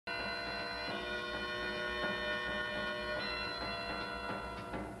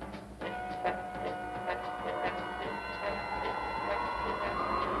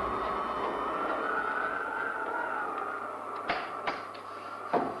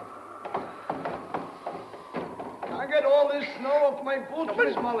get all this snow off my boots,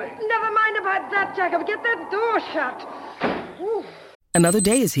 Miss Molly. Never mind about that, Jacob. Get that door shut. Ooh. Another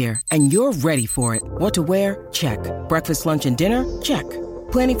day is here, and you're ready for it. What to wear? Check. Breakfast, lunch, and dinner? Check.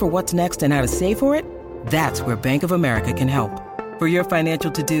 Planning for what's next and how to save for it? That's where Bank of America can help. For your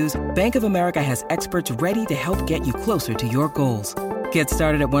financial to-dos, Bank of America has experts ready to help get you closer to your goals. Get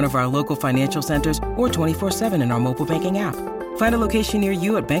started at one of our local financial centers or 24/7 in our mobile banking app. Find a location near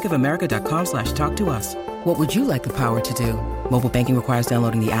you at bankofamerica.com/talktous. What would you like the power to do? Mobile banking requires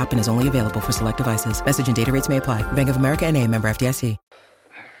downloading the app and is only available for select devices. Message and data rates may apply. Bank of America N.A., member FDIC.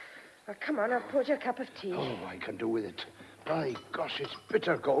 Oh, come on, I'll pour you a cup of tea. Oh, I can do with it. By gosh, it's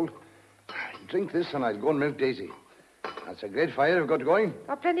bitter cold. Drink this and I'll go and milk Daisy. That's a great fire you've got going.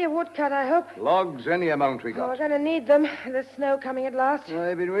 Oh, plenty of wood cut, I hope. Logs, any amount we Oh, we're got. going to need them. The snow coming at last.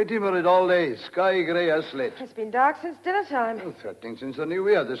 I've been waiting for it all day. Sky grey as slate. It's been dark since dinner time. Well, threatening since the new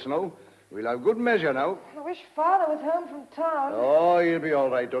year, the snow. We'll have good measure now. I wish Father was home from town. Oh, he'll be all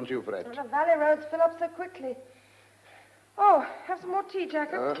right, don't you fret. The valley roads fill up so quickly. Oh, have some more tea,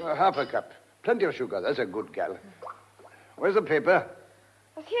 Jacob. Half a cup. Plenty of sugar. That's a good gal. Where's the paper?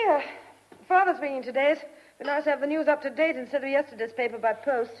 It's here. Father's bringing today's. It'd be nice to have the news up to date instead of yesterday's paper by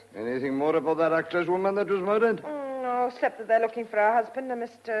post. Anything more about that actress woman that was murdered? No, except that they're looking for her husband,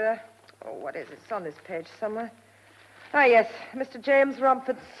 Mr. What is it? It's on this page somewhere. Ah, yes, Mr. James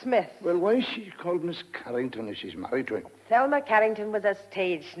Romford Smith. Well, why is she called Miss Carrington if she's married to him? Thelma Carrington was a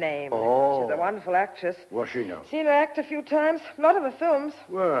stage name. Oh. She's a wonderful actress. Was she now? Seen her act a few times. A lot of her films.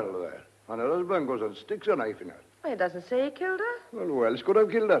 Well, there. And her husband goes and sticks a knife in her. Well, it doesn't say he killed her. Well, who else could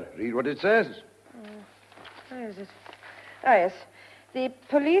have killed her? Read what it says. Where is it? Ah, yes. The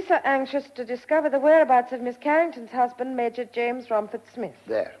police are anxious to discover the whereabouts of Miss Carrington's husband, Major James Romford Smith.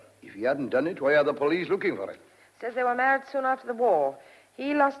 There. If he hadn't done it, why are the police looking for him? Says they were married soon after the war.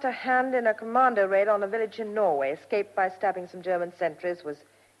 He lost a hand in a commando raid on a village in Norway, escaped by stabbing some German sentries, was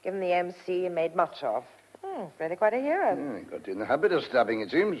given the MC and made much of. Really quite a hero. Yeah, he got in the habit of stabbing, it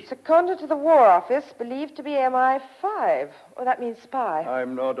seems. Seconded to the War Office, believed to be MI5. Oh, that means spy.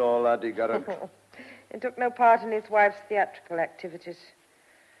 I'm not all that ignorant. He took no part in his wife's theatrical activities.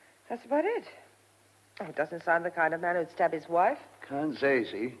 That's about it. Oh, it doesn't sound the kind of man who'd stab his wife. Can't say,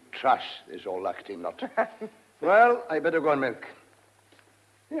 see? Trash, this old acting lot. Well, I better go and milk.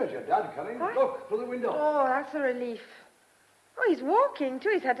 Here's your dad coming. What? Look, through the window. Oh, that's a relief. Oh, he's walking, too.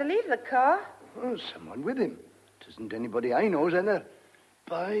 He's had to leave the car. Oh, someone with him. It isn't anybody I know, is there?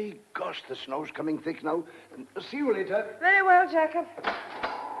 By gosh, the snow's coming thick now. See you later. Very well, Jacob.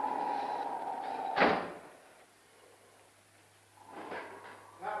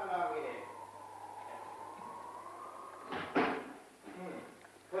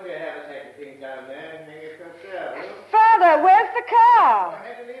 Put your have a second thing down there and hang it yourself. Father, where's the car? I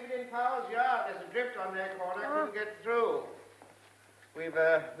had to leave it in Powell's yard. There's a drift on that corner. I couldn't get through. We've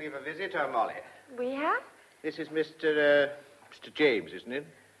a visitor, Molly. We have? This is Mr. James, isn't it?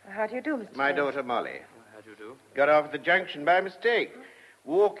 How do you do, Mr. My James? daughter, Molly. How do you do? Got off at the junction by mistake.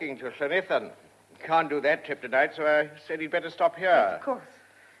 Walking to Llanithan. Can't do that trip tonight, so I said he'd better stop here. Yes, of course.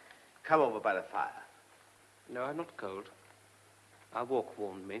 Come over by the fire. No, I'm not cold. Our walk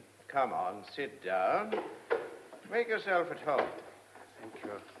warmed me. Come on, sit down. Make yourself at home. Thank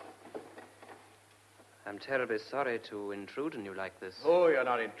you. I'm terribly sorry to intrude on you like this. Oh, you're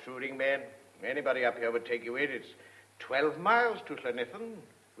not intruding, man. Anybody up here would take you in. It's 12 miles to Llanithan.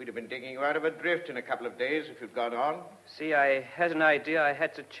 We'd have been digging you out of a drift in a couple of days if you'd gone on. See, I had an idea I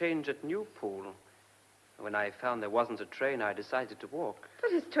had to change at Newpool. When I found there wasn't a train, I decided to walk.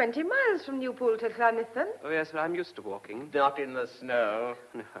 But it's 20 miles from Newpool to Llanithan. Oh, yes, well, I'm used to walking. Not in the snow.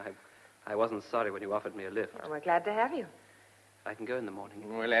 No, I wasn't sorry when you offered me a lift. Oh, we're glad to have you. I can go in the morning.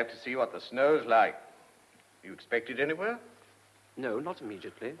 We'll have to see what the snow's like. You expected anywhere? No, not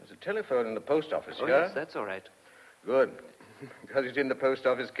immediately. There's a telephone in the post office Oh, here. yes, that's all right. Good. Because it's in the post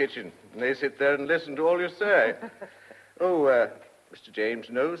office kitchen. And they sit there and listen to all you say. Mr. James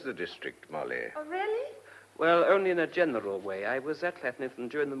knows the district, Molly. Oh, really? Well, only in a general way. I was at Llanithan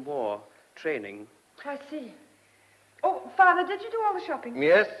during the war, training. I see. Oh, Father, did you do all the shopping?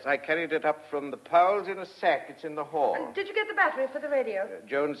 Yes, I carried it up from the Powells in a sack. It's in the hall. Did you get the battery for the radio?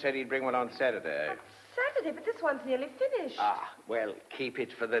 Jones said he'd bring one on Saturday. Saturday, but this one's nearly finished. Well, keep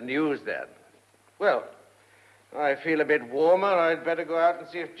it for the news then. Well, I feel a bit warmer. I'd better go out and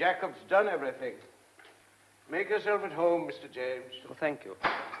see if Jacob's done everything. Make yourself at home, Mr. James. Well, thank you.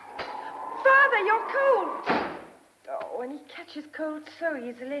 Father, you're cold. Oh, and he catches cold so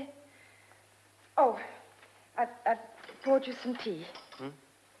easily. Oh, I poured you some tea.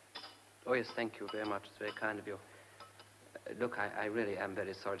 Oh, yes, thank you very much. It's very kind of you. Look, I really am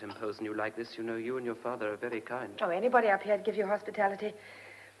very sorry to impose on you like this. You know, you and your father are very kind. Oh, anybody up here would give you hospitality.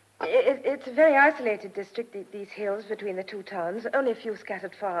 It's a very isolated district, these hills between the two towns. Only a few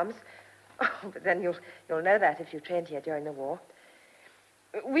scattered farms. Oh, but then you'll know that if you trained here during the war.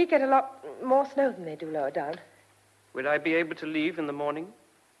 We get a lot more snow than they do lower down. Will I be able to leave in the morning?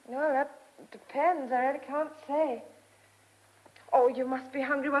 Well, that depends. I really can't say. Oh, you must be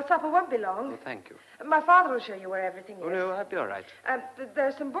hungry. Well, supper won't be long. Oh, thank you. My father will show you where everything is. Oh, no, I'll be all right.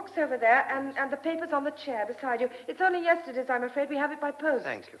 There's some books over there, and the paper's on the chair beside you. It's only yesterday's, I'm afraid. We have it by post.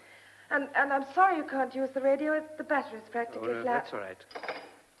 Thank you. And I'm sorry you can't use the radio. The battery's Oh, practically no, flat. that's all right.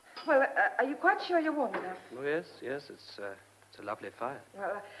 Well, are you quite sure you're warm enough? Oh, yes, it's a lovely fire.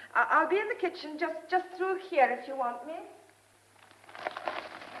 Well, I'll be in the kitchen just through here if you want me.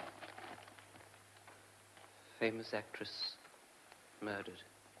 Famous actress murdered.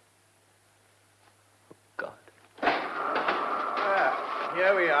 Oh, God.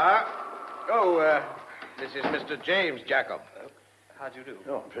 Here we are. Oh, this is Mr. James Jacob. How do you do?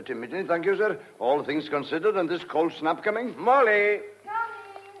 Oh, pretty meeting, thank you, sir. All things considered, and this cold snap coming. Molly!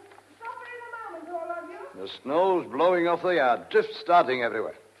 Coming. Supper in a moment, all of you. The snow's blowing off the yard, drifts starting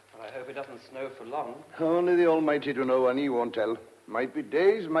everywhere. Well, I hope it doesn't snow for long. Only the Almighty to know, and he won't tell. Might be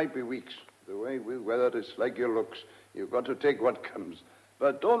days, might be weeks. The way with weather, it's like your looks. You've got to take what comes.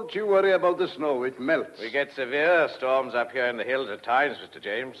 But don't you worry about the snow. It melts. We get severe storms up here in the hills at times, Mr.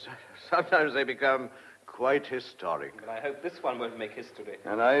 James. Sometimes they become quite historic. But I hope this one won't make history.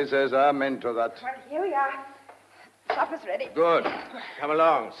 And I says amen to that. Well, here we are. Supper's ready. Good. Come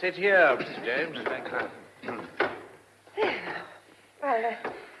along. Sit here, Mr. James. Thank you. Well,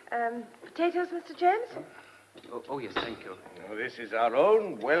 potatoes, Mr. James? Oh, yes, thank you. Oh, this is our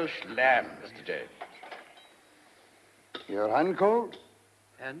own Welsh lamb, Mr. James. Your hand cold?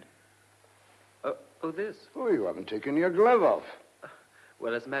 And? Oh, this. Oh, you haven't taken your glove off.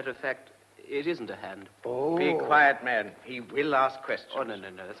 Well, as a matter of fact, it isn't a hand. Oh. Be quiet, man. He will ask questions. Oh, no,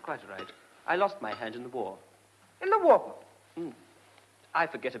 that's quite all right. I lost my hand in the war. In the war. I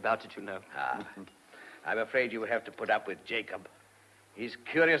forget about it, you know. I'm afraid you have to put up with Jacob. He's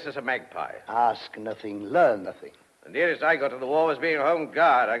curious as a magpie. Ask nothing, learn nothing. The nearest I got to the war was being a home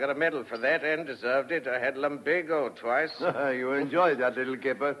guard. I got a medal for that and deserved it. I had lumbago twice. You enjoyed that little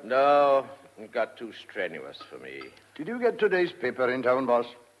caper. No, it got too strenuous for me. Did you get today's paper in town, boss?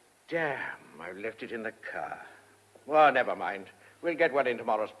 Damn, I left it in the car. Well, never mind. We'll get one in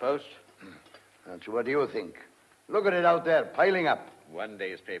tomorrow's post. That's what you think. Look at it out there, piling up. One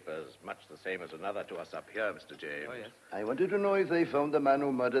day's paper is much the same as another to us up here, Mr. James. Oh, yes. I wanted to know if they found the man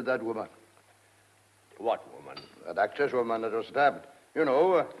who murdered that woman. What woman? That actress woman that was stabbed. You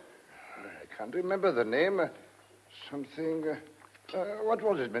know, I can't remember the name. Something... what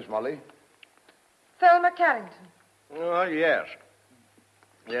was it, Miss Molly? Thelma Carrington. Oh, yes.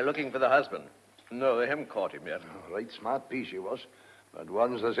 They're looking for the husband. No, they haven't caught him yet. Oh, right smart piece she was. But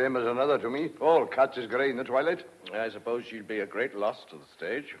one's the same as another to me. All cats is grey in the twilight. I suppose she'd be a great loss to the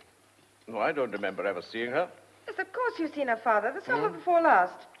stage. No, I don't remember ever seeing her. Yes, of course you've seen her father, the summer before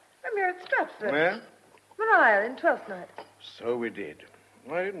last. When we were at Stratford. Where? Maria in Twelfth Night. So we did.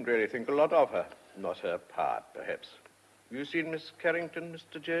 I didn't really think a lot of her. Not her part, perhaps. You seen Miss Carrington,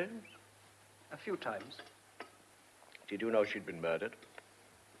 Mr. James? A few times. Did you know she'd been murdered?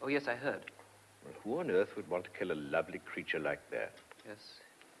 Oh, yes, I heard. Well, who on earth would want to kill a lovely creature like that? Yes.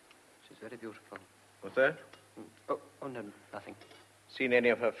 She's very beautiful. What's that? Oh, no, nothing. Seen any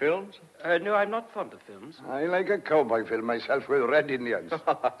of her films? No, I'm not fond of films. I like a cowboy film myself with red Indians.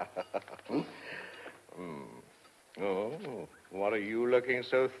 Oh, what are you looking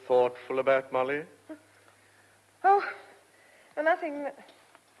so thoughtful about, Molly? Oh, nothing.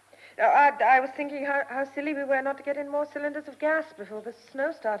 I was thinking how silly we were not to get in more cylinders of gas before the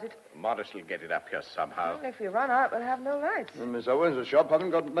snow started. Modest will get it up here somehow. Well, if we run out, we'll have no lights. And Miss Owens' shop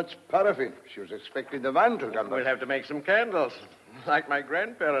haven't got much paraffin. She was expecting the van to come. We'll have to make some candles, like my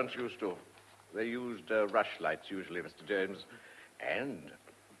grandparents used to. They used rushlights usually, Mr. James. And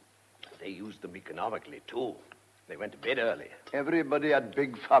they used them economically, too. They went to bed early. Everybody had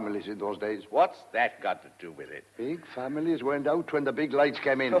big families in those days. What's that got to do with it? Big families went out when the big lights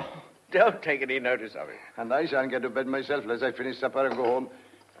came in. Oh, don't take any notice of it. And I shan't get to bed myself unless I finish supper and go home.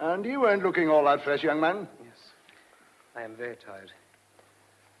 And you weren't looking all that fresh, young man. Yes. I am very tired.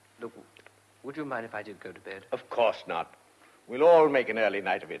 Look, would you mind if I did go to bed? Of course not. We'll all make an early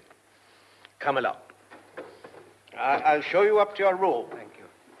night of it. Come along. I'll show you up to your room. Thank you.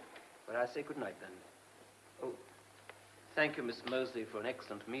 Well, I say good night, then. Oh, thank you, Miss Mosley, for an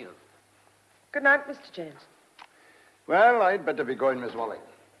excellent meal. Good night, Mr. James. Well, I'd better be going, Miss Molly.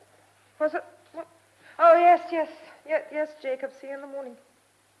 Was it? What? Oh, yes. Yes, Jacob. See you in the morning.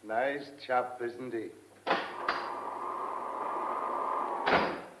 Nice chap, isn't he?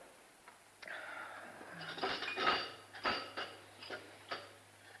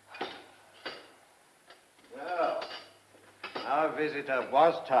 Well, our visitor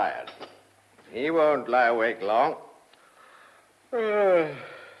was tired. He won't lie awake long.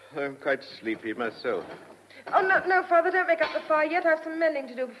 I'm quite sleepy myself. Oh, no, Father, don't make up the fire yet. I have some mending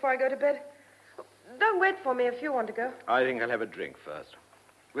to do before I go to bed. Don't wait for me if you want to go. I think I'll have a drink first.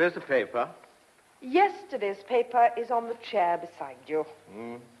 Where's the paper? Yesterday's paper is on the chair beside you.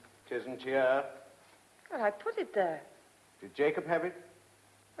 Tisn't here. Well, I put it there. Did Jacob have it?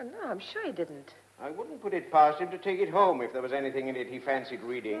 Well, no, I'm sure he didn't. I wouldn't put it past him to take it home if there was anything in it he fancied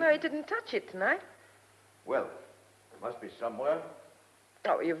reading. No, he didn't touch it tonight. Well, it must be somewhere.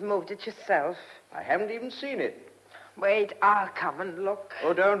 Oh, you've moved it yourself. I haven't even seen it. Wait, I'll come and look.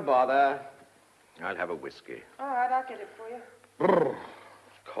 Oh, don't bother. I'll have a whiskey. All right, I'll get it for you.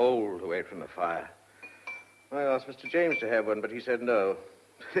 It's cold away from the fire. I asked Mr. James to have one, but he said no.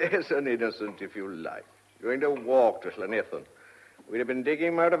 There's an innocent, if you like. Going to walk to Llanithon. We'd have been digging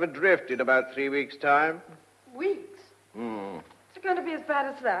him out of a drift in about 3 weeks' time. Weeks? Hmm. Is it going to be as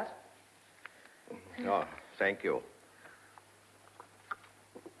bad as that? Oh, thank you.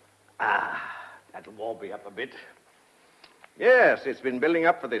 That'll warm me up a bit. Yes, it's been building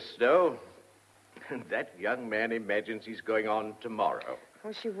up for this snow. And that young man imagines he's going on tomorrow.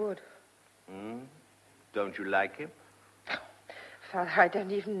 Wish you would. Don't you like him? Father, I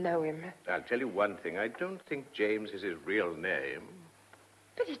don't even know him. I'll tell you one thing. I don't think James is his real name.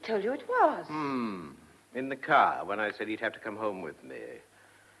 But he told you it was. In the car, when I said he'd have to come home with me.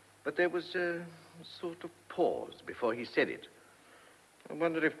 But there was a sort of pause before he said it. I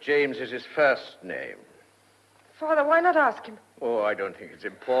wonder if James is his first name. Father, why not ask him? Oh, I don't think it's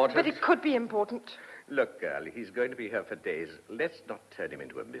important. But it could be important. Look, girl, he's going to be here for days. Let's not turn him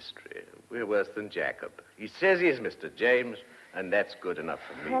into a mystery. We're worse than Jacob. He says he's Mr. James, and that's good enough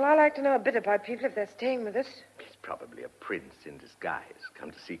for me. Well, I like to know a bit about people if they're staying with us. He's probably a prince in disguise,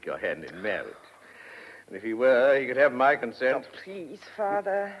 come to seek your hand in marriage. And if he were, he could have my consent. Oh, please,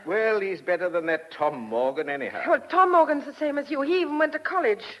 Father. Well, he's better than that Tom Morgan anyhow. Well, Tom Morgan's the same as you. He even went to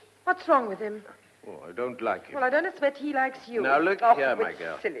college. What's wrong with him? Oh, I don't like him. Well, I don't expect he likes you. Now, look here, my it's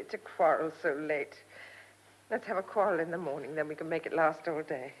girl. Silly to quarrel so late. Let's have a quarrel in the morning, then we can make it last all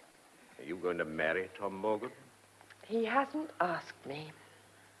day. Are you going to marry Tom Morgan? He hasn't asked me.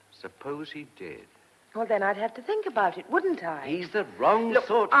 Suppose he did. Well, then I'd have to think about it, wouldn't I? He's the wrong Look,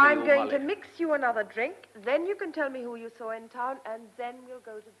 sort for I'm you, going Molly. to mix you another drink. Then you can tell me who you saw in town, and then we'll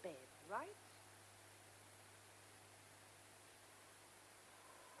go to bed, right?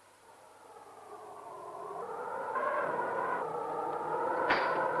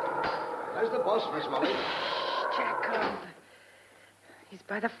 Where's the boss, Miss Molly? Jacob. He's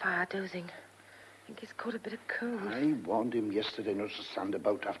by the fire dozing. I think he's caught a bit of cold. I warned him yesterday not to stand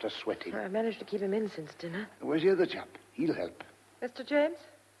about after sweating. I managed to keep him in since dinner. Where's the other chap? He'll help. Mr. James?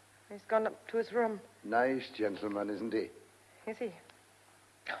 He's gone up to his room. Nice gentleman, isn't he? Is he?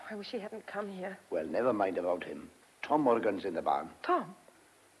 Oh, I wish he hadn't come here. Well, never mind about him. Tom Morgan's in the barn. Tom?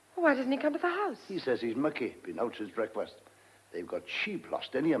 Why doesn't he come to the house? He says he's mucky, been out since breakfast. They've got sheep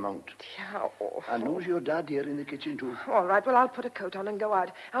lost any amount. How awful. And who's your dad here in the kitchen, too? All right, well, I'll put a coat on and go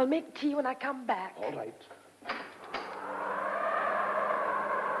out. I'll make tea when I come back. All right.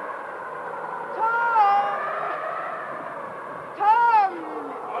 Tom!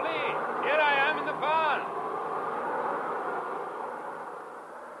 Ollie, here I am in the barn.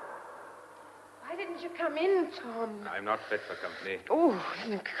 Why didn't you come in, Tom? I'm not fit for company. Oh,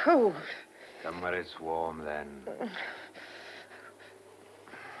 isn't it cold? Come where it's warm, then.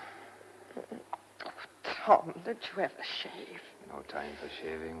 Tom, don't you ever shave? No time for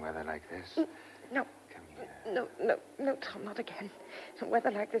shaving weather like this. No. Come here. No, Tom, not again. Weather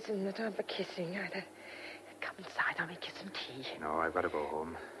like this isn't the time for kissing either. Come inside, I'll make you some tea. No, I've got to go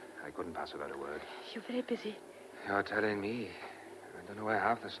home. I couldn't pass without a word. You're very busy. You're telling me. I don't know where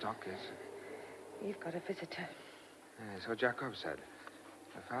half the stock is. You've got a visitor. So Jacob said.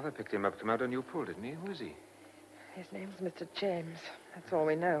 My father picked him up, come out on Newpool, didn't he? Who is he? His name's Mr. James. That's all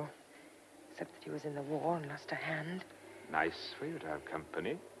we know. Except that he was in the war and lost a hand. Nice for you to have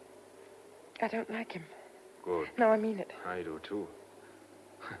company. I don't like him. Good. No, I mean it. I do, too.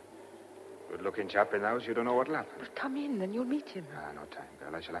 Good-looking chap in the house, you don't know what'll happen. But come in, then you'll meet him. No time,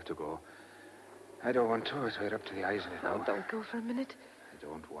 girl. I shall have to go. I don't want to. It's right up to the eyes in it now. Oh, don't go for a minute. I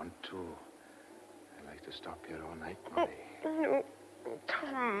don't want to. I like to stop here all night, Molly. No,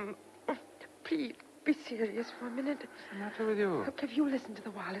 Tom. Please, be serious for a minute. What's the matter with you? Look, have you listened to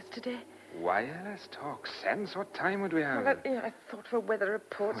the wireless today? Wireless talk sense? What time would we have? Well, I thought for weather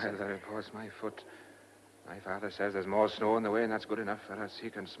reports. Weather reports, my foot. My father says there's more snow in the way, and that's good enough for us. He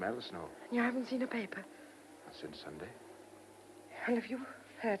can smell the snow. You haven't seen a paper? Not since Sunday. Well, have you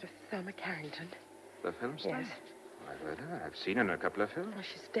heard of Thelma Carrington? The film star? Yes. I've heard her. I've seen her in a couple of films. Oh,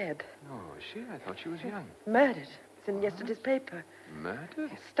 she's dead. Oh, is she? I thought she was young. Murdered. It's in yesterday's paper.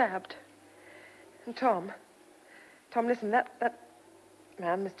 Murdered? Stabbed. And Tom, listen, that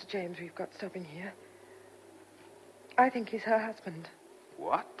man, Mr. James, we've got stopping here, I think he's her husband.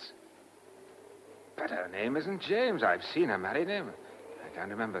 What? But her name isn't James. I've seen her married him. I can't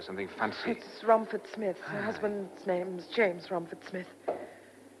remember. Something fancy. It's Romford Smith. Her husband's name's James Romford Smith.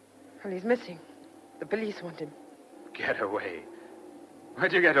 Well, he's missing. The police want him. Get away.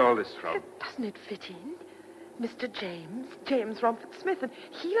 Where'd you get all this from? Doesn't it fit in? Mr. James Romford Smith, and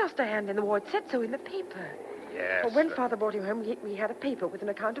he lost a hand in the war. It said so in the paper. Yes. Well, when Father brought him home, we had a paper with an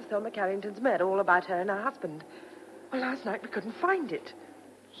account of Thelma Carrington's murder, all about her and her husband. Well, last night we couldn't find it.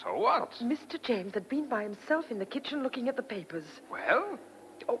 So what? Mr. James had been by himself in the kitchen looking at the papers. Well?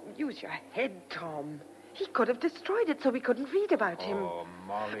 Oh, use your head, Tom. He could have destroyed it so we couldn't read about him. Oh,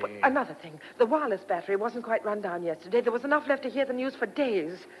 Molly. But another thing, the wireless battery wasn't quite run down yesterday. There was enough left to hear the news for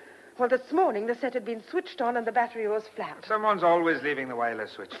days. Well, this morning the set had been switched on and the battery was flat. Someone's always leaving the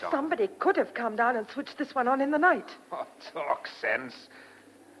wireless switched on. Somebody could have come down and switched this one on in the night. Oh, talk sense.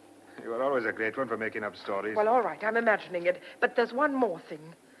 You were always a great one for making up stories. Well, all right, I'm imagining it. But there's one more thing.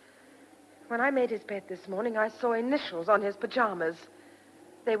 When I made his bed this morning, I saw initials on his pajamas.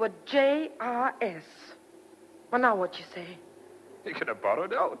 They were J.R.S. Well, now what you say? He could have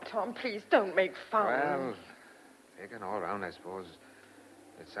borrowed it. Oh, Tom, please don't make fun. Well, taken all round, I suppose.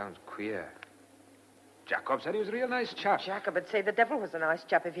 It sounds queer. Jacob said he was a real nice chap. Jacob would say the devil was a nice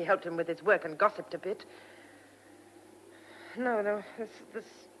chap if he helped him with his work and gossiped a bit. No, there's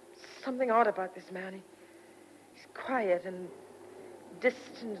something odd about this man. He's quiet and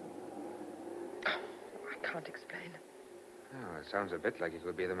distant. Oh, I can't explain. Oh, it sounds a bit like he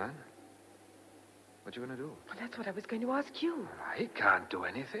could be the man. What you going to do? Well, that's what I was going to ask you. I can't do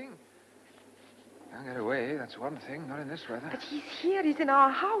anything. Can't get away, that's one thing. Not in this weather. But he's here. He's in our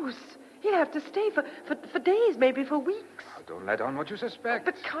house. He'll have to stay for days, maybe for weeks. Oh, don't let on what you suspect.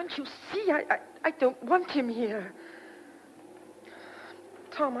 But can't you see? I don't want him here.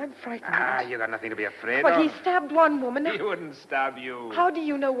 Tom, I'm frightened. You got nothing to be afraid But of. he stabbed one woman. He wouldn't stab you. How do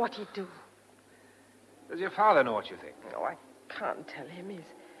you know what he'd do? Does your father know what you think? Oh, I can't tell him. He's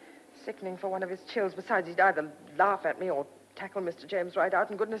sickening for one of his chills. Besides, he'd either laugh at me or tackle Mr. James right out,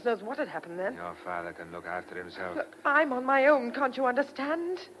 and goodness knows what had happened then. Your father can look after himself. Look, I'm on my own, can't you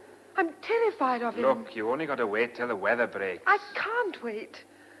understand? I'm terrified of him. Look, you only got to wait till the weather breaks. I can't wait.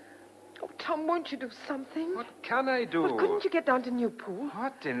 Oh, Tom, won't you do something? What can I do? Well, couldn't you get down to Newpool?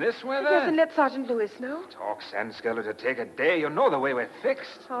 What, in this weather? Yes, and let Sergeant Lewis know. Talk sense, girl. It'll take a day. You know the way we're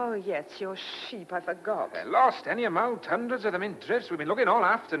fixed. Oh, yes, your sheep. I forgot. They're lost any amount. Hundreds of them in drifts. We've been looking all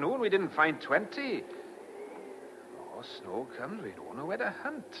afternoon. We didn't find 20. Oh, snow comes. We don't know where to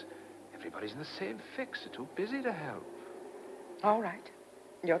hunt. Everybody's in the same fix. They're too busy to help. All right.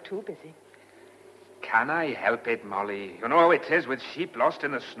 You're too busy. Can I help it, Molly? You know how it is with sheep lost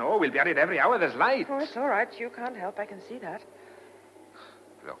in the snow. We'll be at it every hour there's light. Oh, it's all right. You can't help. I can see that.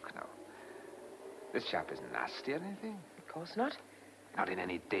 Look, now. This chap isn't nasty or anything. Of course not. Not in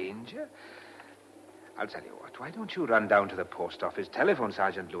any danger. I'll tell you what. Why don't you run down to the post office, telephone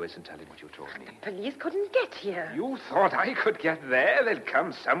Sergeant Lewis, and tell him what you told me? Police couldn't get here. You thought I could get there? They'll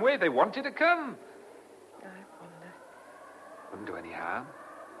come some way. They wanted to come. I wonder. Wouldn't do any harm.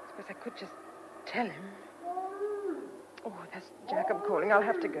 I suppose I could just tell him. Oh, that's Jacob calling. I'll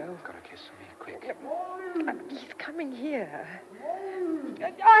have to go. Got a kiss for me, quick. He's coming here.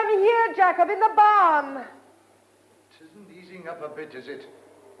 I'm here, Jacob, in the barn. It isn't easing up a bit, is it?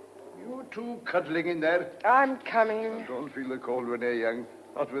 You two cuddling in there? I'm coming. Don't feel the cold when they're young.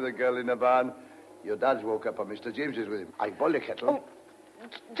 Not with a girl in a barn. Your dad's woke up, and Mr. James is with him. I boil the kettle. Oh,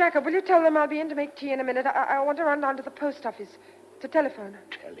 Jacob, will you tell them I'll be in to make tea in a minute? I want to run down to the post office to telephone.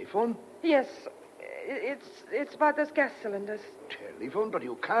 Telephone? Yes, it's about those gas cylinders. Telephone? But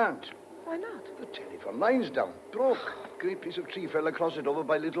you can't. Why not? The telephone line's down. Broke. Great piece of tree fell across it over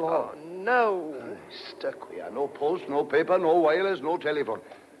by Little Hall. Oh, no. Stuck we are. No post, no paper, no wireless, no telephone.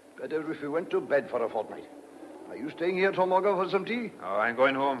 Better if we went to bed for a fortnight. Are you staying here, Tom Morgan, for some tea? Oh, I'm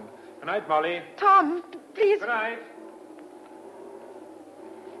going home. Good night, Molly. Tom, please. Good night.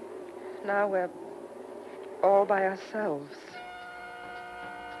 Now we're all by ourselves.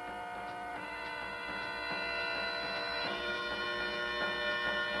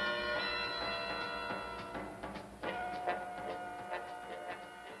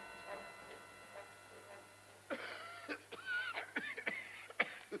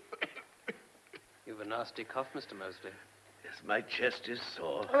 have a nasty cough, Mr. Mosley. Yes, my chest is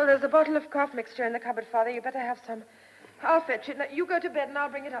sore. Oh, there's a bottle of cough mixture in the cupboard, Father. You better have some. I'll fetch it. Now, you go to bed and I'll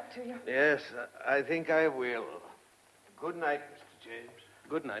bring it up to you. Yes, I think I will. Good night, Mr. James.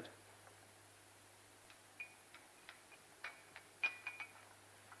 Good night.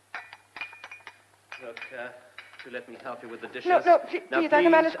 Look, you let me help you with the dishes. No, please, Now, I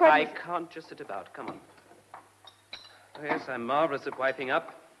can manage quite I easy. can't just sit about. Come on. Oh, yes, I'm marvelous at wiping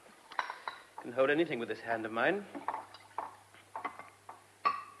up. Can hold anything with this hand of mine.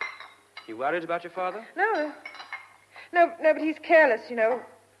 You worried about your father? No, but he's careless, you know.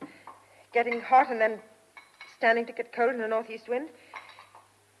 Getting hot and then standing to get cold in a northeast wind.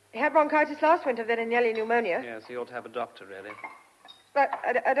 He had bronchitis last winter, then nearly pneumonia. Yes, he ought to have a doctor, really. But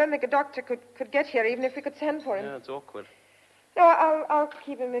I don't think a doctor could get here, even if we could send for him. Yeah, it's awkward. No, I'll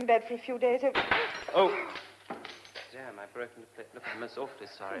keep him in bed for a few days. Oh! Damn, I broke into plate. Look, I'm most awfully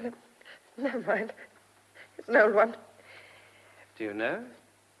sorry. Never mind. It's an old one. Do you know?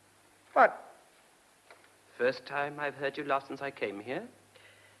 What? First time I've heard you laugh since I came here.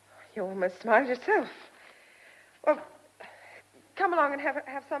 You almost smiled yourself. Well, come along and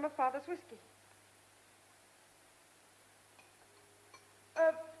have some of Father's whiskey.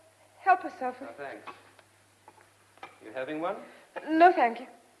 Help yourself. Oh, thanks. You having one? No, thank you.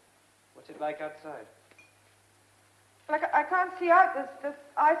 What's it like outside? Like, I can't see out. There's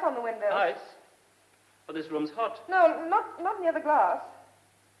ice on the window. Ice? Oh, this room's hot. No, not near the glass.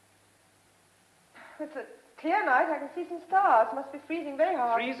 It's a clear night. I can see some stars. Must be freezing very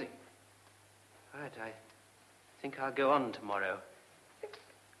hard. Freezing? Right, I think I'll go on tomorrow.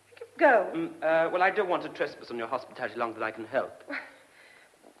 Go. Well, I don't want to trespass on your hospitality longer than I can help.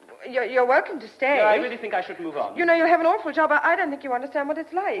 You're welcome to stay. No, I really think I should move on. You know, you'll have an awful job. I don't think you understand what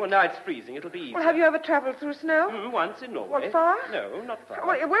it's like. Well, now it's freezing. It'll be easy. Well, have you ever traveled through snow? Once in Norway. What, far? No, not far.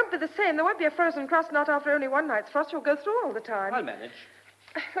 Well, it won't be the same. There won't be a frozen crust, not after only one night's frost. You'll go through all the time. I'll manage.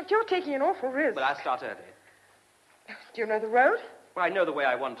 Look, you're taking an awful risk. But I'll start early. Do you know the road? Well, I know the way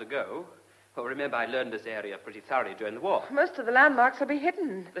I want to go. Well, remember, I learned this area pretty thoroughly during the war. Most of the landmarks will be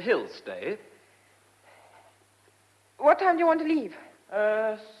hidden. The hills stay. What time do you want to leave?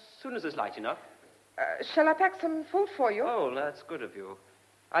 Soon as it's light enough. Shall I pack some food for you? Oh, that's good of you.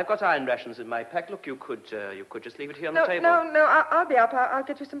 I've got iron rations in my pack. Look, you could just leave it here on the table. No, I'll be up. I'll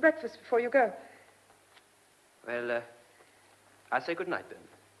get you some breakfast before you go. Well, I'll say good night then.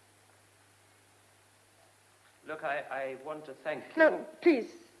 Look, I want to thank you. No,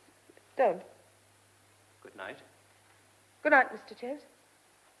 please, don't. Good night. Good night, Mr. James.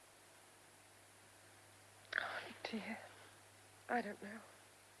 Oh, dear. I don't know.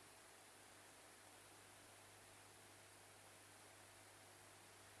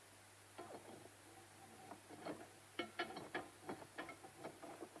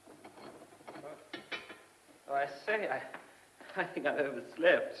 Oh, I say, I think I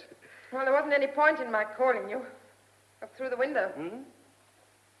overslept. Well, there wasn't any point in my calling you. Up through the window.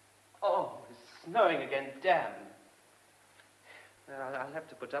 Oh, it's snowing again. Damn. Well, I'll have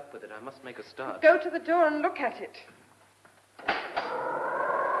to put up with it. I must make a start. Go to the door and look at it.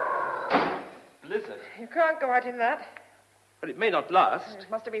 Blizzard. You can't go out in that. But it may not last.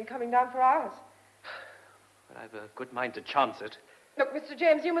 It must have been coming down for hours. But I've a good mind to chance it. Look, Mr.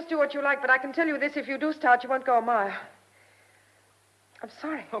 James, you must do what you like, but I can tell you this, if you do start, you won't go a mile. I'm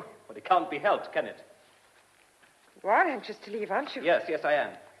sorry. Oh, but it can't be helped, can it? You are anxious to leave, aren't you? Yes, I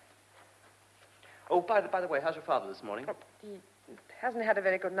am. Oh, by the way, how's your father this morning? Oh, he hasn't had a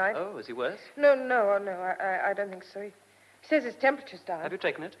very good night. Oh, is he worse? No, I don't think so. He says his temperature's down. Have you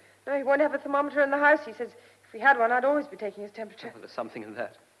taken it? No, he won't have a thermometer in the house. He says if we had one, I'd always be taking his temperature. Oh, there's something in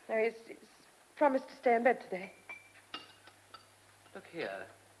that. No, he's promised to stay in bed today. Look here.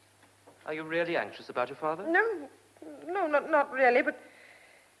 Are you really anxious about your father? No, not really, but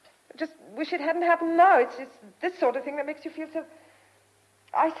I just wish it hadn't happened now. It's this sort of thing that makes you feel so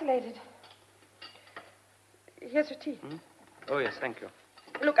isolated. Here's your tea. Oh, yes, thank you.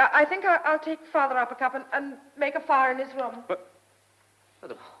 Look, I think I'll take Father up a cup and make a fire in his room. But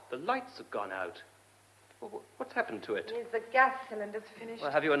the lights have gone out. What's happened to it? The gas cylinder's finished.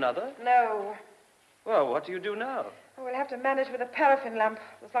 Well, have you another? No. Well, what do you do now? We'll have to manage with a paraffin lamp,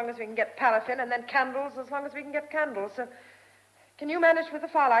 as long as we can get paraffin, and then candles, as long as we can get candles. So, can you manage with the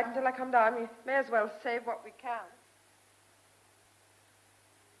firelight until I come down? We may as well save what we can.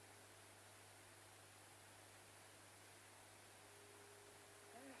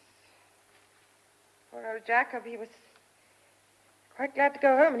 Poor old Jacob, he was quite glad to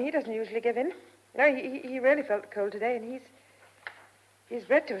go home, and he doesn't usually give in. No, he really felt the cold today, and he's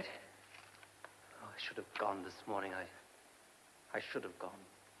bred to it. Oh, I should have gone this morning. I should have gone.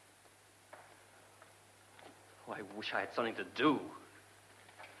 Oh, I wish I had something to do.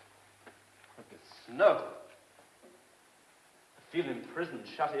 Look, the snow. I feel imprisoned,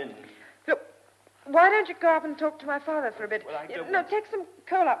 shut in. Look, why don't you go up and talk to my father for a bit? Well, I don't No, want- take some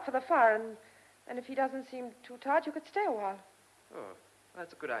coal up for the fire, and if he doesn't seem too tired, you could stay a while. Oh,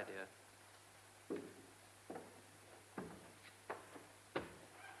 that's a good idea.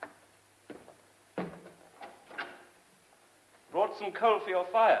 Brought some coal for your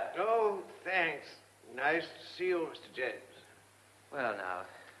fire. Oh, thanks. Nice to see you, Mr. James. Well, now,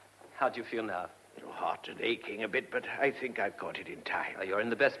 how do you feel now? Hot and aching a bit, but I think I've caught it in time. You're in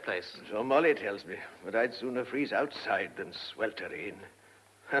the best place. So Molly tells me, but I'd sooner freeze outside than swelter in.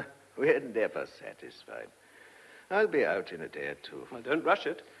 We're never satisfied. I'll be out in a day or two. Well, don't rush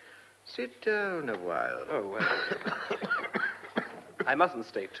it. Sit down a while. Oh, well. I mustn't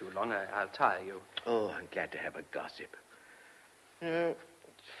stay too long. I'll tire you. Oh, I'm glad to have a gossip. It's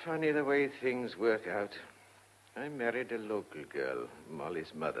funny the way things work out. I married a local girl,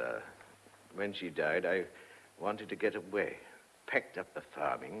 Molly's mother. When she died, I wanted to get away. Packed up the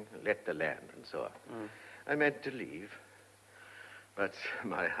farming, let the land, and so on. I meant to leave, but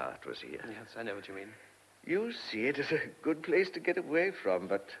my heart was here. Yes, I know what you mean. You see it as a good place to get away from,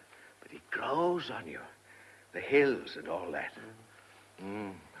 but it grows on you. The hills and all that.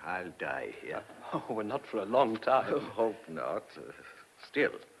 I'll die here. Oh, well, not for a long time. Hope not.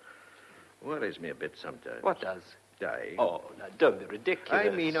 Still, worries me a bit sometimes. What does? Dying. Oh, now, don't be ridiculous. I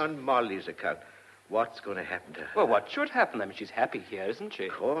mean on Molly's account. What's going to happen to her? Well, what should happen? I mean, she's happy here, isn't she?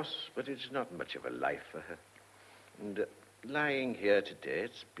 Of course, but it's not much of a life for her. And lying here today,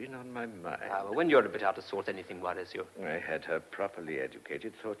 it's been on my mind. Well, when you're a bit out of sorts, anything worries you. I had her properly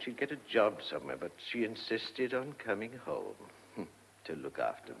educated, thought she'd get a job somewhere, but she insisted on coming home to look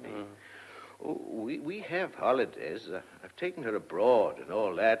after me. Oh, we have holidays. I've taken her abroad and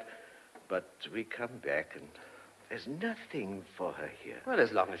all that, but we come back and there's nothing for her here. Well,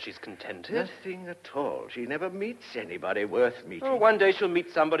 as long as she's contented. Nothing at all. She never meets anybody worth meeting. Oh, one day she'll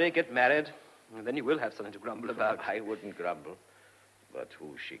meet somebody, get married, and then you will have something to grumble about. I wouldn't grumble. But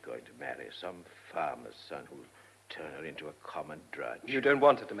who's she going to marry? Some farmer's son who'll turn her into a common drudge. You don't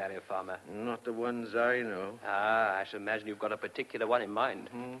want her to marry a farmer? Not the ones I know. Ah, I should imagine you've got a particular one in mind.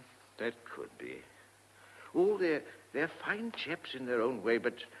 That could be. Oh, they're fine chaps in their own way,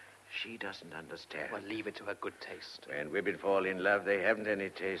 but she doesn't understand. Well, leave it to her good taste. When women fall in love, they haven't any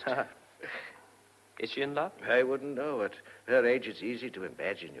taste. Is she in love? I wouldn't know. At her age, it's easy to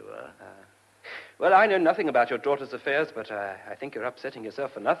imagine you are. Well, I know nothing about your daughter's affairs, but I think you're upsetting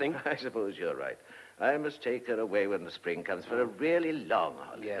yourself for nothing. I suppose you're right. I must take her away when the spring comes for a really long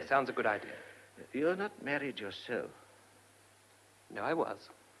holiday. Yeah, sounds a good idea. You're not married yourself. No, I was.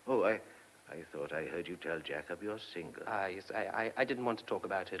 Oh, I thought I heard you tell Jacob you're single. Yes, I didn't want to talk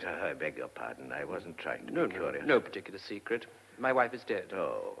about it. I beg your pardon. I wasn't trying to No, be curious. no particular secret. My wife is dead.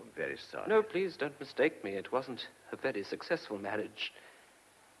 Oh, I'm very sorry. No, please don't mistake me. It wasn't a very successful marriage.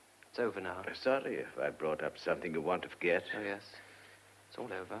 It's over now. Sorry if I brought up something you want to forget. Oh, yes. It's all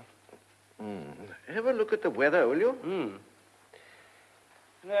over. Have a look at the weather, will you?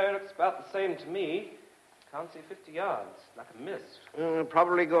 No, it looks about the same to me. Can't see 50 yards, like a mist.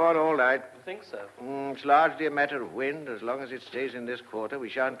 Probably go on all night. I think so. It's largely a matter of wind. As long as it stays in this quarter, we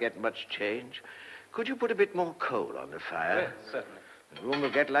shan't get much change. Could you put a bit more coal on the fire? Yes, certainly. The room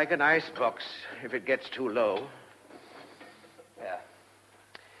will get like an ice box if it gets too low. Yeah.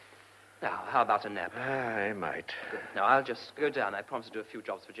 Now, how about a nap? I might. Now, I'll just go down. I promise to do a few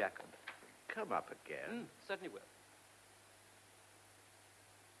jobs for Jacob. Come up again. Certainly will.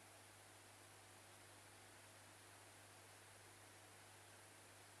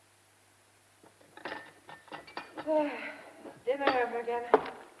 Dinner over again.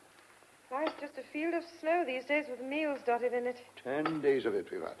 Life's just a field of snow these days with meals dotted in it. 10 days of it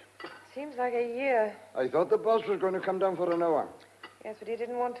we've had. Seems like a year. I thought the boss was going to come down for an hour. Yes, but he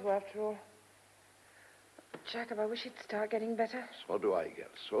didn't want to after all. Jacob, I wish he'd start getting better. So do I, girl.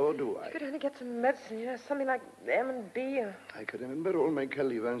 So do I. He could only get some medicine, something like M&B. Or... I can remember old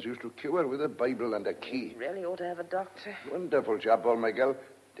Michael Evans used to cure with a Bible and a key. Really ought to have a doctor. Wonderful chap, old Michael.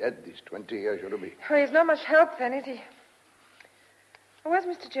 Dead these 20 years, should he be? Oh, he's not much help then, is he? Oh, where's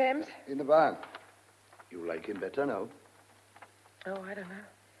Mr. James? In the barn. You like him better now? Oh, I don't know.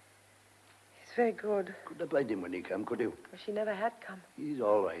 He's very good. Could have played him when he come, could you? Wish he never had come. He's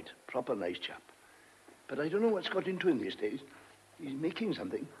all right. Proper nice chap. But I don't know what's got into him these days. He's making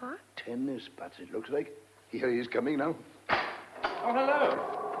something. What? Tennis bats, it looks like. Here he is coming now. Oh,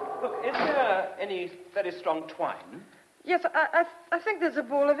 hello. Look, is there any very strong twine? Yes, I think there's a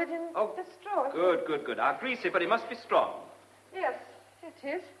ball of it in the straw. Good. I'll grease it, but it must be strong. Yes, it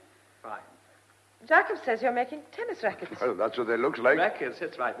is. Fine. Jacob says you're making tennis rackets. Well, that's what they look like. Rackets,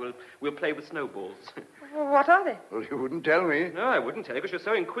 that's right. We'll play with snowballs. What are they? Well, you wouldn't tell me. No, I wouldn't tell you because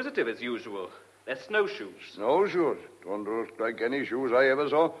you're so inquisitive as usual. They're snowshoes. Snowshoes. Don't look like any shoes I ever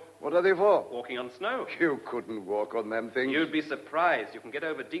saw. What are they for? Walking on snow. You couldn't walk on them things. You'd be surprised. You can get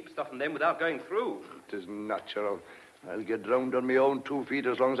over deep stuff in them without going through. It is natural. I'll get round on my own 2 feet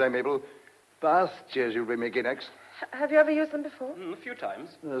as long as I'm able. Bath chairs you'll be making next. Have you ever used them before? A few times.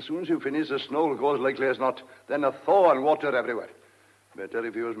 As soon as you finish, the snow will go as likely as not. Then a thaw and water everywhere. Better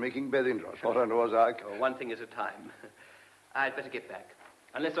if you was making bathing drawers or a Noah's Ark. Oh, one thing at a time. I'd better get back.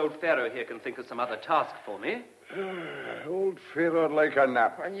 Unless old Pharaoh here can think of some other task for me. Old Pharaoh'd like a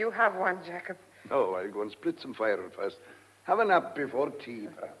nap. Well, you have one, Jacob. No, I'll go and split some firewood first. Have a nap before tea,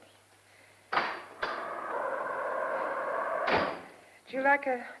 perhaps. Do you like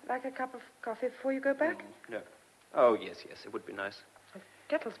a cup of coffee before you go back? No. Oh, yes, it would be nice.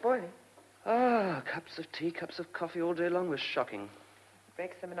 Kettle's boiling. Ah, cups of tea, cups of coffee all day long was shocking.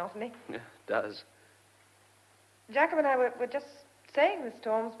 Breaks the monotony. Yeah, it does. Jacob and I were just saying the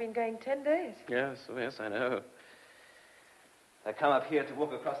storm's been going 10 days. Yes, I know. I come up here to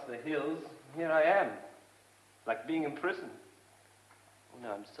walk across the hills. Here I am. Like being in prison. Oh,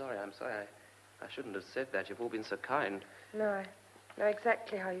 no, I'm sorry. I shouldn't have said that. You've all been so kind. No, I know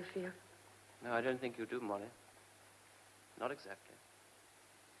exactly how you feel. No, I don't think you do, Molly. Not exactly.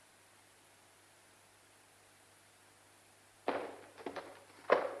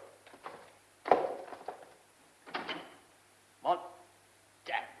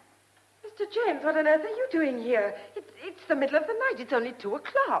 Damn. Mr. James, what on earth are you doing here? It's the middle of the night. It's only 2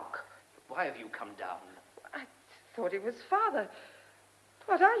 o'clock. Why have you come down? I thought it was Father.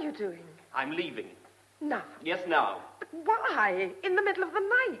 What are you doing? I'm leaving. Now. Yes, now. But why? In the middle of the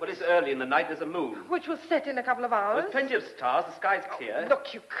night? Well, it's early in the night. There's a moon. Which will set in a couple of hours. There's plenty of stars. The sky's clear.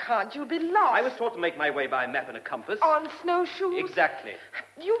 Look, you can't. You'll be lost. I was taught to make my way by a map and a compass. On snowshoes? Exactly.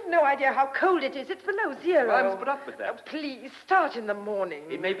 You've no idea how cold it is. It's below 0. Well, I must put up with that. Oh, please, start in the morning.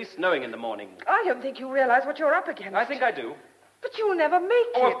 It may be snowing in the morning. I don't think you realize what you're up against. I think I do. But you'll never make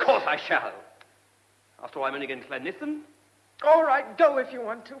Oh, it. of course I shall. After all, I'm only going to Gleniston. All right, go if you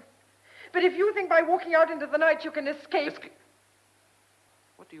want to. But if you think by walking out into the night you can escape...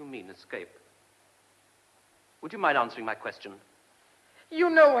 What do you mean, escape? Would you mind answering my question? You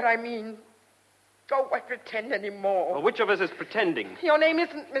know what I mean. Oh, why pretend anymore? Well, which of us is pretending? Your name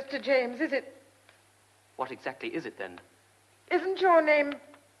isn't Mr. James, is it? What exactly is it, then? Isn't your name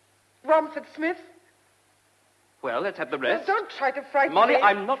Romford Smith? Well, let's have the rest. Don't try to frighten Molly, me.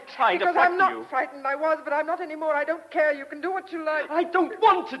 I'm not trying to because frighten I'm not you. frightened. I was, but I'm not anymore. I don't care. You can do what you like. I don't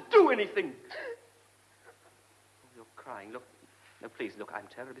want to do anything. Oh, you're crying. Look. No, please, look, I'm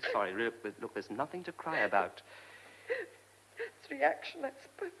terribly sorry. Look, there's nothing to cry about. It's reaction, I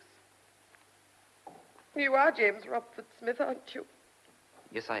suppose. You are James Romford Smith, aren't you?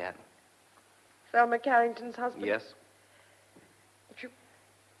 Yes, I am. Thelma Carrington's husband? Yes.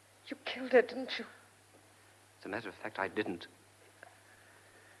 You killed her, didn't you? As a matter of fact, I didn't.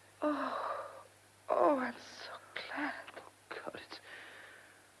 Oh, I'm so glad. God,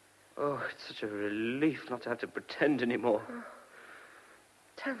 it's such a relief not to have to pretend anymore. Oh.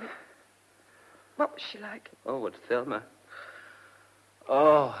 Tell me, what was she like? Oh, what, Thelma?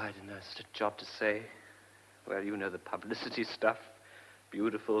 Oh, I don't know. It's a job to say. Well, you know the publicity stuff.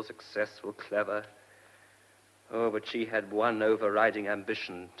 Beautiful, successful, clever. Oh, but she had one overriding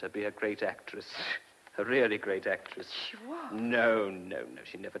ambition, to be a great actress. A really great actress. She was? No.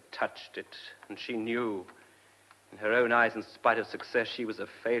 She never touched it. And she knew. In her own eyes, in spite of success, she was a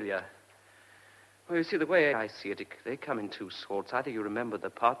failure. Well, you see, the way I see it, they come in 2 sorts. Either you remember the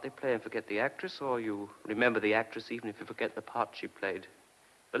part they play and forget the actress, or you remember the actress even if you forget the part she played.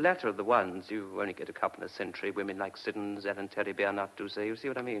 The latter of the ones, you only get a couple of century women like Siddons, Ellen Terry, Bernard Duse. You see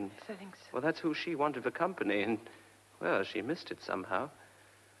what I mean? Yes, I think so. Well, that's who she wanted for company, and, well, she missed it somehow.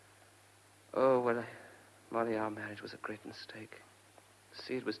 Oh, well, Molly, our marriage was a great mistake.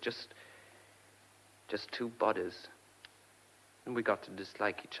 See, it was just 2 bodies. And we got to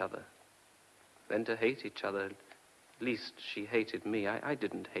dislike each other. Then to hate each other. At least she hated me. I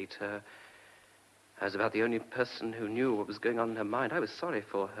didn't hate her. I was about the only person who knew what was going on in her mind. I was sorry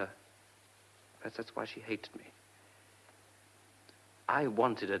for her. Perhaps that's why she hated me. I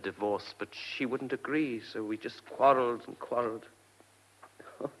wanted a divorce, but she wouldn't agree, so we just quarreled and quarreled.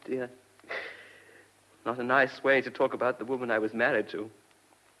 Oh, dear. Not a nice way to talk about the woman I was married to.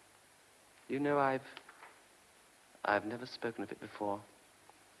 You know, I've never spoken of it before.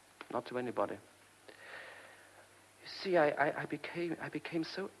 Not to anybody. You see, I became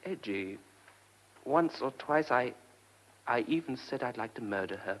so edgy. Once or twice I even said I'd like to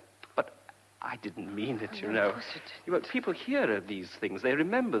murder her. But I didn't mean it, you No, know. of course you didn't. You know, people hear of these things. They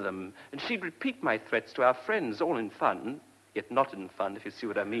remember them. And she'd repeat my threats to our friends, all in fun. Yet not in fun, if you see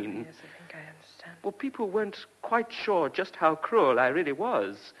what I mean. Yes, I think I understand. Well, people weren't quite sure just how cruel I really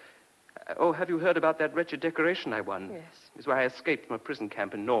was. Oh, have you heard about that wretched decoration I won? Yes. It's where I escaped from a prison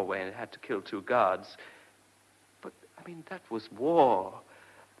camp in Norway and had to kill 2 guards. But, I mean, that was war.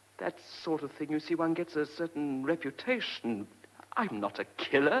 That sort of thing, you see, one gets a certain reputation. I'm not a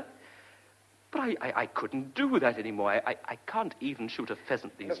killer. But I couldn't do that anymore. I can't even shoot a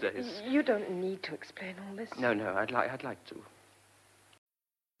pheasant these days. You don't need to explain all this. No, I'd like to.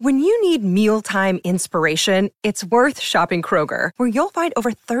 When you need mealtime inspiration, it's worth shopping Kroger, where you'll find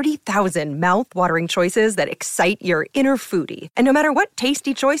over 30,000 mouth-watering choices that excite your inner foodie. And no matter what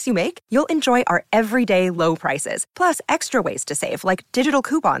tasty choice you make, you'll enjoy our everyday low prices, plus extra ways to save, like digital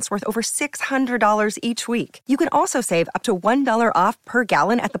coupons worth over $600 each week. You can also save up to $1 off per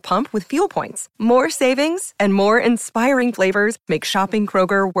gallon at the pump with fuel points. More savings and more inspiring flavors make shopping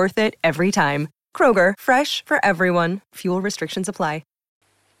Kroger worth it every time. Kroger, fresh for everyone. Fuel restrictions apply.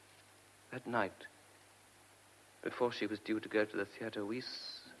 That night, before she was due to go to the theater, we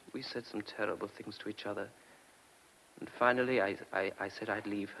said some terrible things to each other. And finally, I said I'd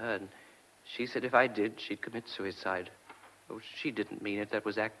leave her, and she said if I did, she'd commit suicide. Oh, she didn't mean it. That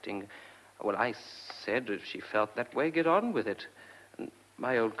was acting. Well, I said if she felt that way, get on with it. And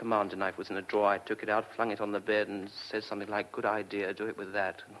my old commander knife was in a drawer. I took it out, flung it on the bed, and said something like, good idea, do it with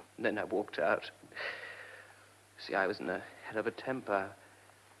that. And then I walked out. See, I was in a hell of a temper.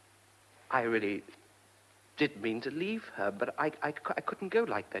 I really did mean to leave her, but I couldn't go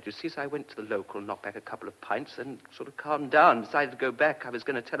like that, you see, so I went to the local, knocked back a couple of pints, and sort of calmed down, decided to go back. I was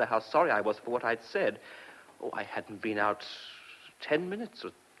going to tell her how sorry I was for what I'd said. Oh, I hadn't been out 10 minutes,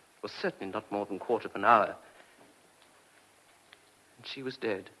 or certainly not more than a quarter of an hour. And she was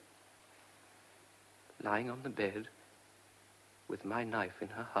dead, lying on the bed with my knife in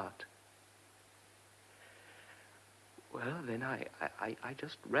her heart. Well, then I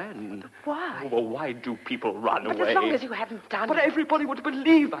just ran. But why? Oh, well, why do people run But away? as long as you hadn't done But it. everybody would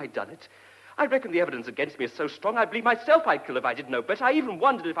believe I'd done it. I reckon the evidence against me is so strong, I believe myself I'd kill if I didn't know better. I even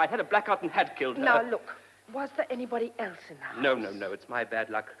wondered if I'd had a blackout and had killed her. Now, look, was there anybody else in the house? No. It's my bad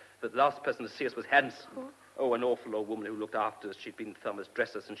luck. The last person to see us was Hanson. Who? Oh, an awful old woman who looked after us. She'd been Thelma's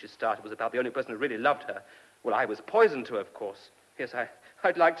dresser since she started. Was about the only person who really loved her. Well, I was poison to her, of course. Yes,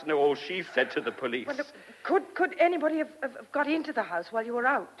 I'd like to know all she said to the police. Well, look, could anybody have got into the house while you were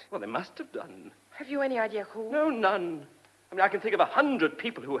out? Well, they must have done. Have you any idea who? No, none. I mean, I can think of 100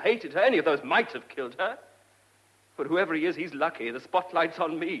 people who hated her. Any of those might have killed her. But whoever he is, he's lucky. The spotlight's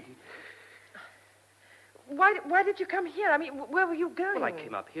on me. Why did you come here? I mean, where were you going? Well, I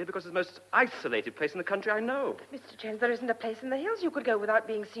came up here because it's the most isolated place in the country I know. Mr. James, there isn't a place in the hills you could go without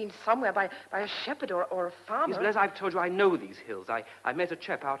being seen somewhere by a shepherd or a farmer. Yes, but as I've told you, I know these hills. I met a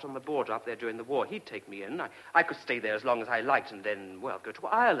chap out on the border up there during the war. He'd take me in. I could stay there as long as I liked and then, well, go to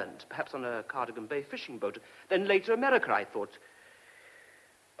Ireland, perhaps on a Cardigan Bay fishing boat. Then later America, I thought.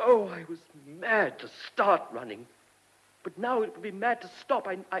 Oh, I was mad to start running. But now it would be mad to stop.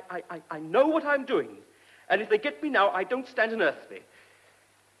 I know what I'm doing. And if they get me now, I don't stand an earthly.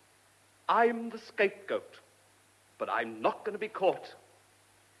 I'm the scapegoat, but I'm not going to be caught.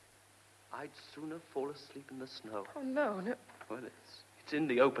 I'd sooner fall asleep in the snow. Oh, no. Well, it's in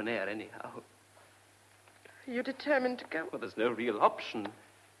the open air anyhow. You're determined to go? Well, there's no real option.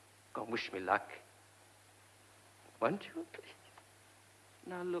 Go and wish me luck. Won't you?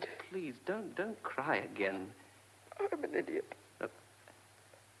 Now, look, please, don't cry again. I'm an idiot. Look,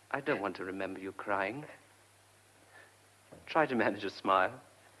 I don't want to remember you crying. Try to manage a smile.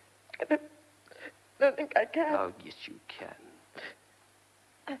 I don't think I can. Oh, yes, you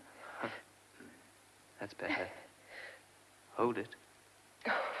can. That's better. Hold it.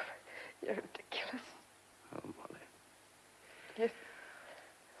 Oh, you're ridiculous. Oh, Molly. Yes.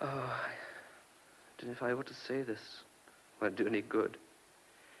 Oh, I don't know if I ought to say this. Won't do any good.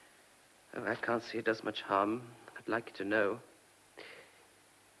 Oh, I can't see it does much harm. I'd like you to know.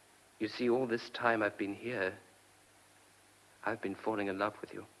 You see, all this time I've been here, I've been falling in love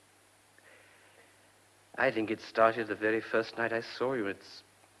with you. I think it started the very first night I saw you. It's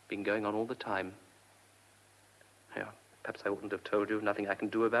been going on all the time. Yeah, perhaps I wouldn't have told you. Nothing I can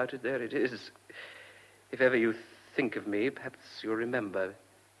do about it. There it is. If ever you think of me, perhaps you'll remember.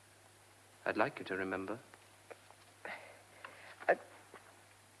 I'd like you to remember.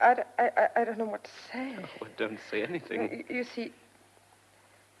 I don't know what to say. Oh, well, don't say anything. You see,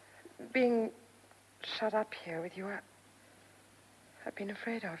 being shut up here with you, I've been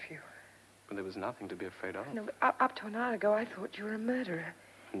afraid of you. But there was nothing to be afraid of. No, but up to an hour ago, I thought you were a murderer.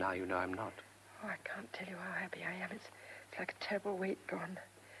 Now you know I'm not. Oh, I can't tell you how happy I am. It's like a terrible weight gone.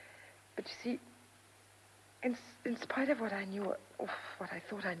 But you see, in spite of what I knew, or what I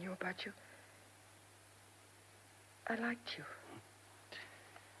thought I knew about you, I liked you.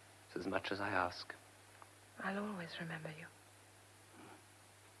 It's as much as I ask. I'll always remember you.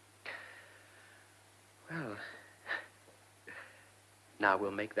 Well, now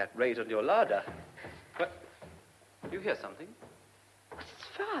we'll make that raid on your larder. What? You hear something?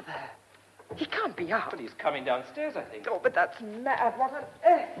 It's father. He can't be up. But he's coming downstairs, I think. Oh, but that's mad. What on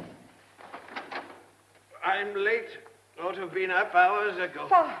earth? I'm late. Ought to have been up hours ago.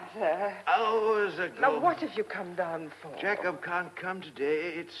 Father. Hours ago. Now, what have you come down for? Jacob can't come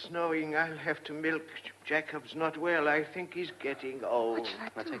today. It's snowing. I'll have to milk. Jacob's not well. I think he's getting old. What should I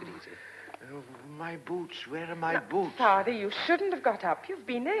Now, do? take it easy. Oh, my boots. Where are my boots? Father, you shouldn't have got up. You've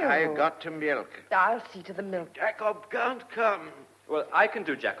been ill. I got to milk. I'll see to the milk. Jacob can't come. Well, I can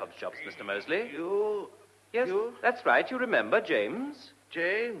do Jacob's jobs, Mr. Mosley. You? Yes, You? that's right. You remember, James.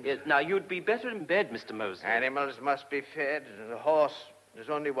 James? Yes, now, you'd be better in bed, Mr. Mosley. Animals must be fed. The horse. There's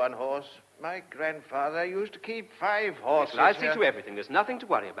only one horse. My grandfather used to keep 5 horses. I'll see to everything. There's nothing to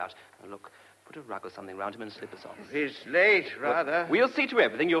worry about. Now, look, put a rug or something round him and slippers on. He's late, rather. We'll see to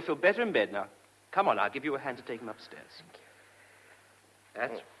everything. You'll feel better in bed now. Come on, I'll give you a hand to take him upstairs.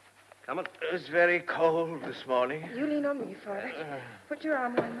 Thank you. That's... Come on. It's very cold this morning. You lean on me, Father. Put your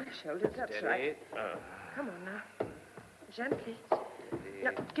arm on my shoulders. That's Steady. right. Come on now. Gently.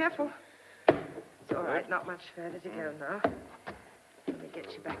 No, careful. It's all right. Not much further to go now. Let me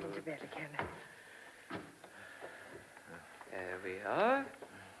get you back into bed again. There we are.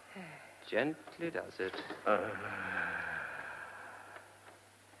 Gently does it.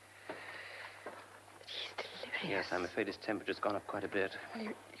 He's delirious. Yes, I'm afraid his temperature's gone up quite a bit. Well,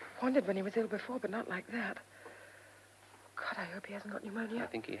 you wondered when he was ill before, but not like that. God, I hope he hasn't got pneumonia. I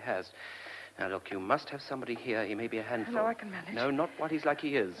think he has. Now, look, you must have somebody here. He may be a handful. No, I can manage. No, not what he's like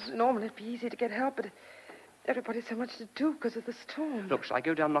he is. Normally it'd be easy to get help, but everybody's so much to do because of the storm. Look, shall I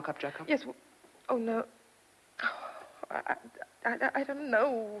go down and lock up Jacob? Yes. Well, oh, no. Oh, I don't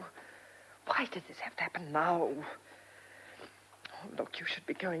know. Why does this have to happen now? Oh, look, you should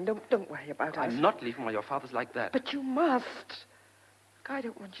be going. Don't worry about us. I'm not leaving while your father's like that. But you must. Look, I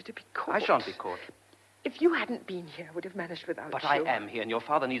don't want you to be caught. I shan't be caught. If you hadn't been here, I would have managed without But you. I am here, and your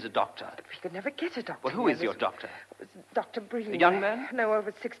father needs a doctor. But we could never get a doctor. Well, who here. is your doctor? It was Dr. Breen. A young man? No,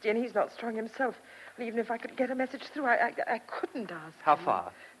 over 60, and he's not strong himself. And even if I could get a message through, I couldn't ask How him.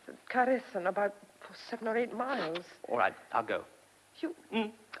 far? Carison, about 7 or 8 miles. All right, I'll go. You...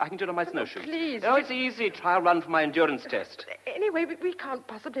 I can do it on my snowshoes. please. No, it's easy. Trial run for my endurance test. Anyway, we can't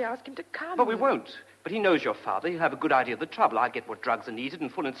possibly ask him to come. But we won't. But he knows your father. He'll have a good idea of the trouble. I'll get what drugs are needed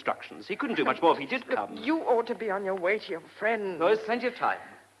and full instructions. He couldn't do much more if he did Look, come. you ought to be on your way to your friends. No, there's plenty of time.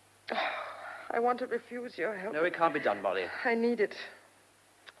 I want to refuse your help. No, it can't be done, Molly. I need it.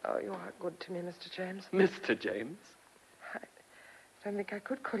 Oh, you are good to me, Mr. James. Mr. James? I don't think I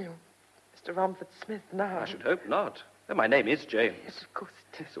could call you Mr. Romford Smith now. I should hope not. Though my name is James. Yes, of course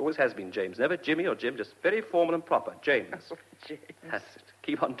it is. It always has been James. Never Jimmy or Jim, just very formal and proper. James. Oh, James. That's it.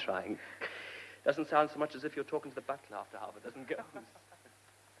 Keep on trying. Doesn't sound so much as if you're talking to the butler after half a dozen goes.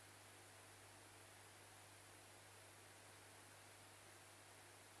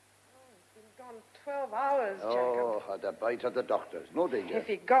 He's been gone 12 hours, Jacob. Oh, had a bite at the doctor's. No danger. If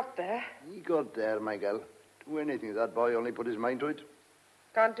he got there, He got there, my girl. Do anything. That boy only put his mind to it.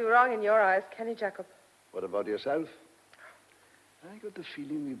 can't do wrong in your eyes, can he, Jacob? What about yourself? I got the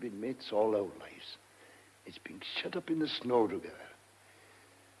feeling we've been mates all our lives. It's been shut up in the snow together.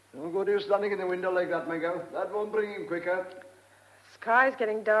 Don't go to you standing in the window like that, my girl. That won't bring him quicker. Sky's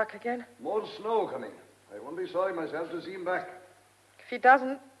getting dark again. More snow coming. I won't be sorry myself to see him back. If he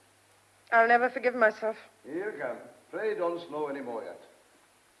doesn't, I'll never forgive myself. Here come. Pray don't snow any more yet.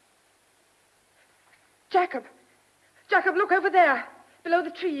 Jacob! Jacob, look over there, below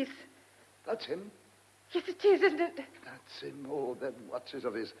the trees. That's him. Yes, it is, isn't it? That's him. Oh, them watches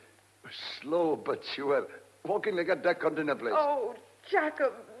of his. Slow but sure. Walking like a duck hunting a place. Oh,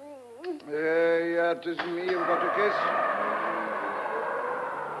 Jacob. Yeah, 'tis me you've got to kiss.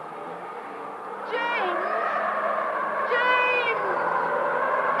 James! James!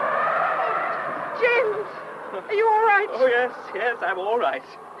 James! Are you all right? Oh, yes, I'm all right.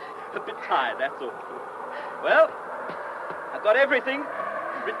 A bit tired, that's all. Well, I've got everything.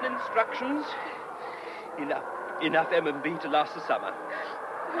 Written instructions. Enough M&B to last the summer.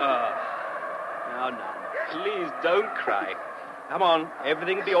 Now, please don't cry. Come on,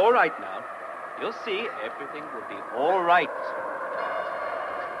 everything will be all right now. You'll see, everything will be all right.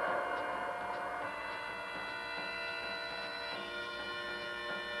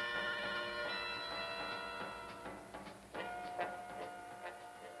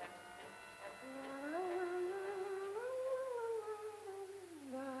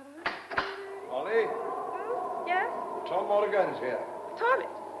 guns here. Tom,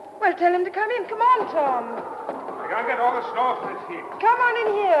 well, tell him to come in. Come on, Tom. I gotta get all the snow off my feet. Come on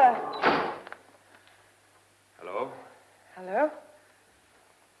in here. Hello? Hello?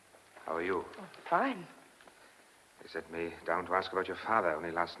 How are you? Oh, fine. They sent me down to ask about your father.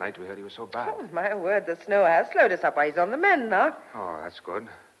 Only last night we heard he was so bad. Oh, my word, the snow has slowed us up. Why, he's on the mend now. Oh, that's good.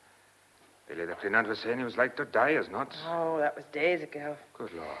 Billy the Cleanant was saying he was like to die, is not? Oh, that was days ago.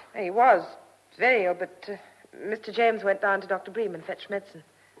 Good Lord. He was very ill, but Mr. James went down to Dr. Bream and fetched medicine.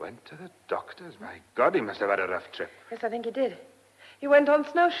 Went to the doctor's? My God, he must have had a rough trip. Yes, I think he did. He went on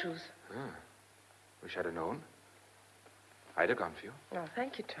snowshoes. Wish I'd have known. I'd have gone for you. Oh,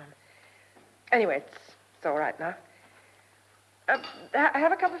 thank you, Tom. Anyway, it's all right now.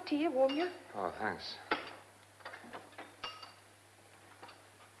 Have a cup of tea, warm you? Oh, thanks.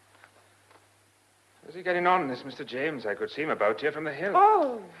 How's he getting on, this Mr. James? I could see him about here from the hill.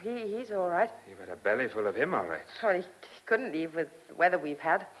 Oh, he's all right. You've had a belly full of him, all right. Oh, he couldn't leave with the weather we've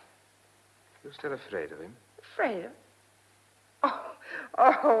had. You still afraid of him? Afraid of?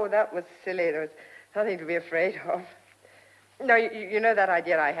 Oh, that was silly. There was nothing to be afraid of. No, you know that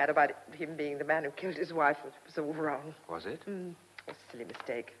idea I had about him being the man who killed his wife was all wrong. Was it? It was a silly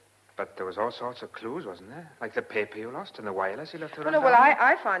mistake. But there was all sorts of clues, wasn't there? Like the paper you lost and the wireless you left to Oh, run no, well, down.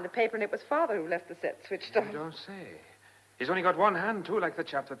 I found the paper, and it was Father who left the set switched on. You don't say. He's only got one hand, too, like the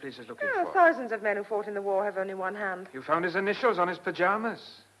chap the police is looking Oh, for. thousands of men who fought in the war have only one hand. You found his initials on his pajamas.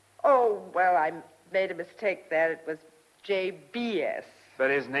 Oh, well, I made a mistake there. It was JBS. But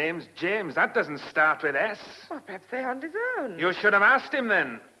his name's James. That doesn't start with S. Well, perhaps they aren't his own. You should have asked him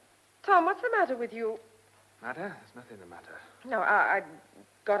then. Tom, what's the matter with you? Matter? There's nothing the matter. No, I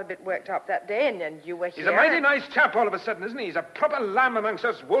got a bit worked up that day, and you were here. He's a mighty nice chap all of a sudden, isn't he? He's a proper lamb amongst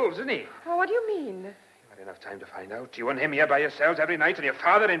us wolves, isn't he? Oh, what do you mean? You had enough time to find out. You and him here by yourselves every night and your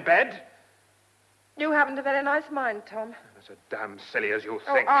father in bed? You haven't a very nice mind, Tom. That's as damn silly as you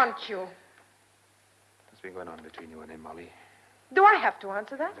Oh, think. aren't you? What's been going on between you and him, Molly? Do I have to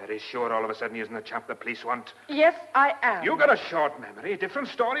answer that? Very sure all of a sudden he isn't the chap the police want. Yes, I am. You got a short memory. Different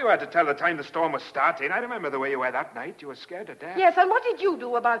story you had to tell the time the storm was starting. I remember the way you were that night. You were scared to death. Yes, and what did you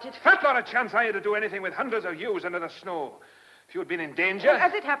do about it? Fat lot of chance I had to do anything with hundreds of yous under the snow. If you'd been in danger... Well,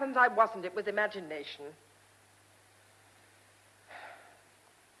 as it happens, I wasn't. It was imagination.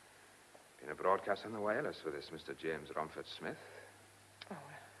 Been a broadcast on the wireless for this Mr. James Romford Smith. Oh,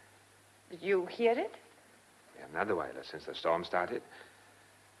 did you hear it? We haven't had the wireless since the storm started.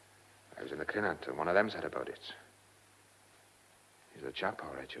 I was in the Crinant, and one of them said about it. He's a chap,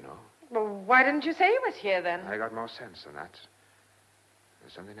 all right, you know. Well, why didn't you say he was here, then? I got more sense than that.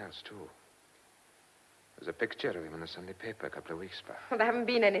 There's something else, too. There's a picture of him in the Sunday paper a couple of weeks back. Well, there haven't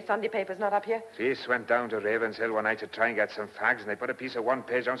been any Sunday papers, not up here. Police went down to Ravens Hill one night to try and get some fags, and they put a piece of one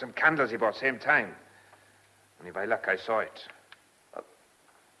page on some candles he bought same time. Only by luck I saw it.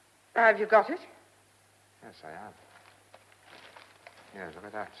 Have you got it? Yes, I have. Yeah, look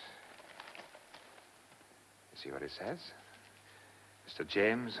at that. You see what it says? Mr.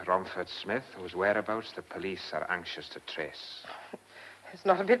 James Romford Smith, whose whereabouts the police are anxious to trace. It's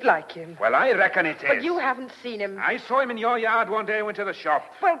not a bit like him. Well, I reckon it is. But you haven't seen him. I saw him in your yard one day I went to the shop.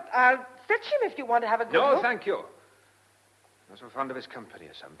 Well, I'll fetch him if you want to have a good No, look. thank you. Not so fond of his company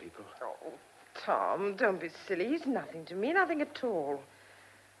as some people. Oh, Tom, don't be silly. He's nothing to me, nothing at all.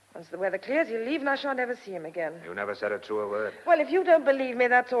 Once the weather clears, he'll leave and I shan't ever see him again. You never said a truer word. Well, if you don't believe me,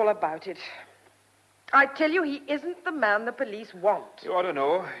 that's all about it. I tell you, he isn't the man the police want. You ought to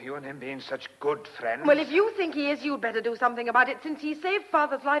know, you and him being such good friends. Well, if you think he is, you'd better do something about it. Since he saved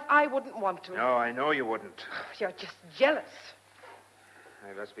Father's life, I wouldn't want to. No, I know you wouldn't. You're just jealous.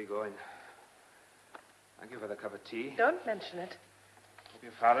 I must be going. Thank you for the cup of tea. Don't mention it. Hope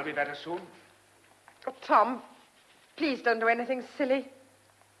your father'll be better soon. Oh, Tom, please don't do anything silly.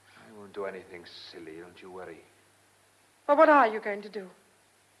 I won't do anything silly, don't you worry. Well, what are you going to do?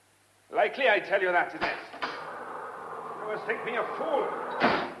 Likely I tell you that, Annette. You always think me a fool.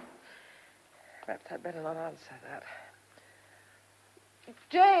 Perhaps I'd better not answer that.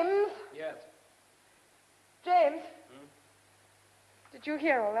 James? Yes. James? Did you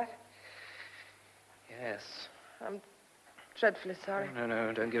hear all that? Yes. I'm dreadfully sorry.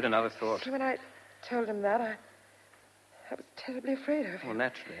 No, don't give it another thought. See, when I told him that, I was terribly afraid of him. Well,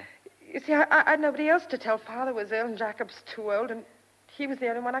 naturally. You see, I had nobody else to tell. Father was ill and Jacob's too old, and he was the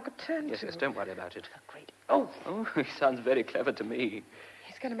only one I could turn to. Yes, don't worry about it. Great. Oh, Oh, he sounds very clever to me.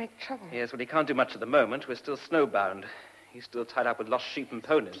 he's going to make trouble. Yes, well, he can't do much at the moment. We're still snowbound. He's still tied up with lost sheep and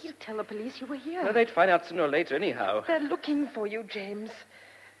ponies. He'll tell the police you were here. Well, they'd find out sooner or later anyhow. They're looking for you, James.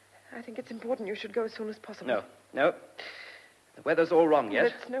 I think it's important you should go as soon as possible. No. The weather's all wrong yet.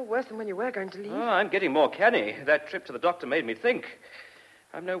 It's no worse than when you were going to leave. Oh, I'm getting more canny. That trip to the doctor made me think.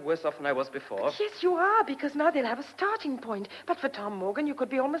 I'm no worse off than I was before. Yes, you are, because now they'll have a starting point. But for Tom Morgan, you could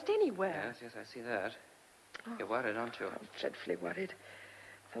be almost anywhere. Yes, I see that. You're worried, aren't you? I'm dreadfully worried.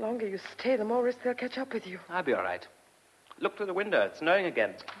 The longer you stay, the more risk they'll catch up with you. I'll be all right. Look through the window. It's snowing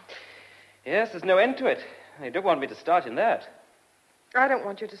again. Yes, there's no end to it. They do want me to start in that. I don't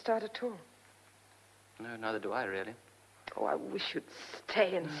want you to start at all. No, neither do I, really. Oh, I wish you'd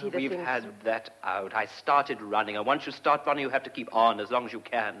stay and see the We've things. had that out. I started running, and once you start running, you have to keep on as long as you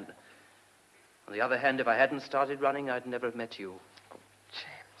can. On the other hand, if I hadn't started running, I'd never have met you. Oh,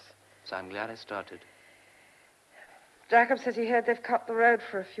 James. So I'm glad I started. Jacob says he heard they've cut the road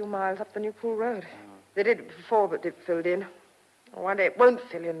for a few miles up the New Pool Road. They did it before, but it filled in. One day it won't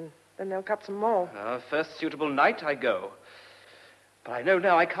fill in. Then they'll cut some more. First suitable night, I go. But I know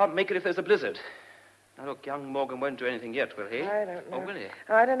now I can't make it if there's a blizzard. Now, look, young Morgan won't do anything yet, will he? I don't know. Oh, will he?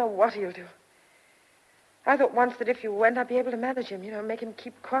 I don't know what he'll do. I thought once that if you went, I'd be able to manage him, make him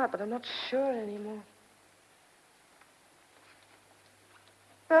keep quiet, but I'm not sure anymore.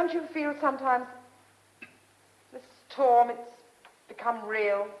 Don't you feel sometimes this storm, it's become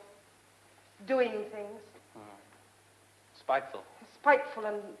real, doing things, Spiteful. spiteful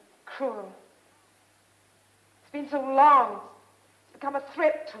and cruel? It's been so long, it's become a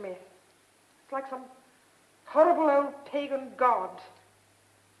threat to me. It's like some horrible old pagan god.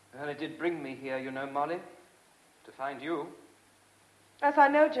 Well, it did bring me here, you know, Molly, to find you. Yes, I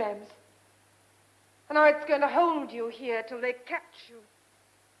know, James. And now it's going to hold you here till they catch you.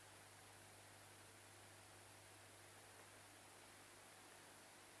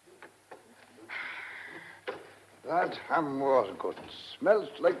 That ham was good. Smells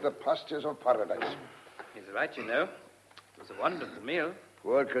like the pastures of paradise. He's right, you know. It was a wonderful meal.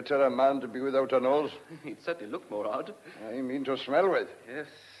 Poor could a man to be without a nose. He'd certainly look more odd. I mean to smell with. Yes.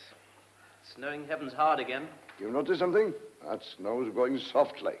 Snowing heaven's hard again. You notice something? That snow's going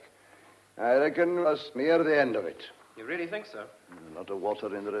soft like. I reckon we're near the end of it. You really think so? A lot of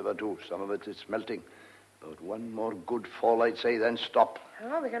water in the river, too. Some of it is melting. About one more good fall, I'd say, then stop.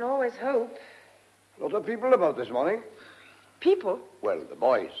 Oh, we can always hope. A lot of people about this morning. People? Well, the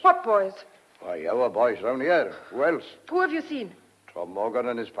boys. What boys? Why, our boys round here. Who else? Who have you seen? Tom Morgan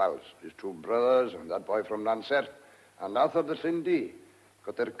and his pals. His two brothers and that boy from Lancet. And Arthur the Lindee.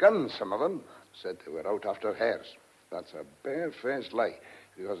 Got their guns, some of them. Said they were out after hares. That's a bare-faced lie.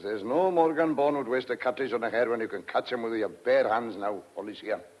 Because there's no Morgan born who'd waste a cartridge on a hare when you can catch him with your bare hands now, police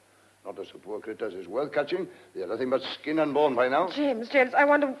here. Not as the poor critters is worth catching. They're nothing but skin and bone by now. James, I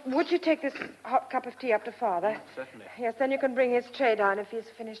wonder, would you take this hot cup of tea up to Father? Certainly. Yes, then you can bring his tray down if he's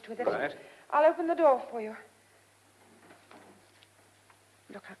finished with it. Right. I'll open the door for you.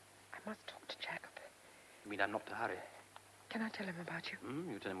 Look, I must talk to Jacob. You mean I'm not to hurry? Can I tell him about you?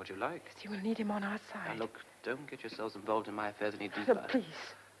 You tell him what you like. Because you will need him on our side. Now, look, don't get yourselves involved in my affairs any deeper. Please.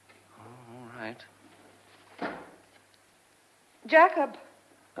 Oh, all right. Jacob,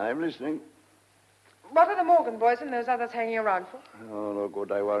 I'm listening. what are the Morgan boys and those others hanging around for? Oh, no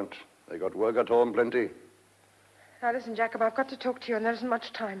good I won't. They got work at home plenty. Now, listen, Jacob, I've got to talk to you, and there isn't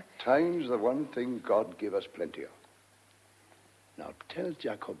much time. Time's the one thing God give us plenty of. Now, tell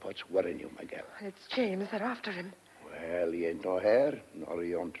Jacob what's worrying you, my girl. It's James. They're after him. Well, he ain't no hare, nor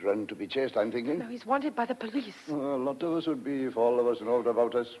he won't run to be chased, I'm thinking. No, he's wanted by the police. Oh, a lot of us would be if all of us knowed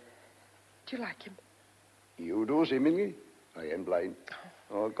about us. Do you like him? You do, seemingly. I ain't blind.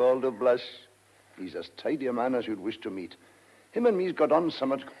 Oh, call to blush. He's as tidy a man as you'd wish to meet. Him and me's got on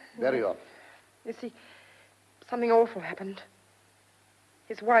somewhat very odd. You see, something awful happened.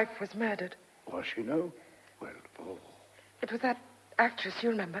 His wife was murdered. Was she now? Well, oh. It was that actress, you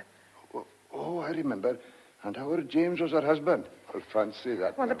remember? Oh, I remember. And our James was her husband. I'll fancy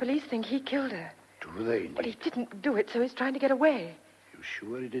that. Well, now. the police think he killed her. Do they, indeed? But he didn't do it, so he's trying to get away. You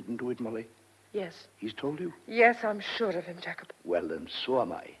sure he didn't do it, Molly? Yes. He's told you? Yes, I'm sure of him, Jacob. Well, then, so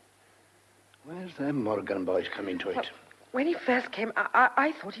am I. Where's them Morgan boys coming to it? Well, when he first came,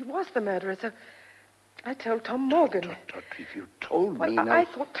 I thought he was the murderer, so I told Tom Morgan. Tut, if you told Well, me now... I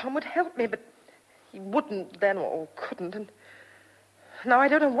thought Tom would help me, but he wouldn't then or couldn't, and now I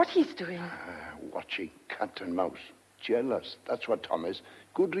don't know what he's doing. Watching cat and mouse. Jealous. That's what Tom is.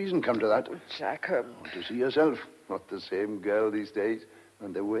 Good reason come to that. Jacob. To see yourself. Not the same girl these days.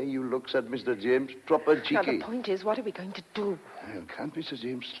 And the way you looks at Mr. James, proper cheeky. Now, the point is, what are we going to do? Well, can't Mr.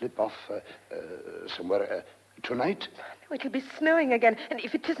 James slip off somewhere tonight? No, it'll be snowing again, and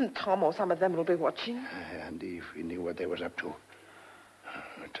if it isn't Tom or some of them will be watching. And if we knew what they was up to.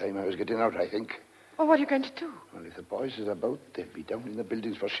 Time I was getting out, I think. Well, what are you going to do? Well, if the boys is about, they'll be down in the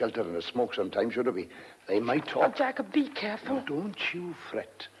buildings for shelter and a smoke sometime, should it be? They might Oh, talk. Jacob, be careful. Now, don't you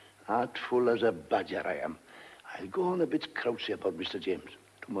fret. Artful as a badger I am. I'll go on a bit crouchy about Mr. James.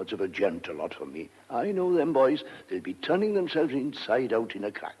 Too much of a gentle lot for me. I know them boys. They'll be turning themselves inside out in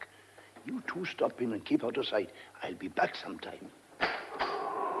a crack. You two stop in and keep out of sight. I'll be back sometime.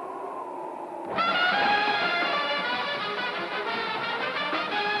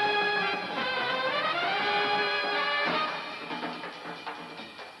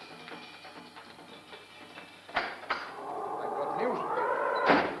 I've got news.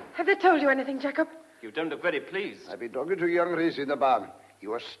 Have they told you anything, Jacob? You don't look very pleased. I've been talking to young Reese in the barn. He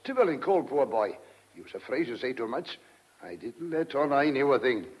was stiveling cold, poor boy. He was afraid to say too much. I didn't let on I knew a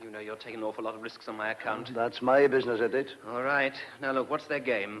thing. You know you're taking an awful lot of risks on my account. That's my business, isn't it? All right. Now, look, what's their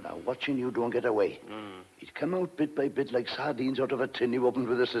game? Now, watching you don't get away. It come out bit by bit like sardines out of a tin you opened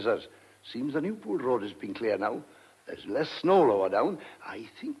with the scissors. Seems the Newpool Road has been clear now. There's less snow lower down. I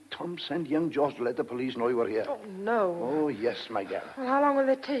think Tom sent young George to let the police know you were here. Oh, no. Oh, yes, my girl. Well, how long will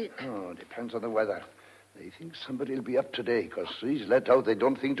it take? Oh, depends on the weather. They think somebody will be up today, because he's let out they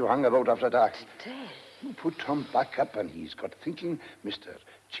don't think to hang about after dark. Today? You put Tom back up, and he's got thinking Mr.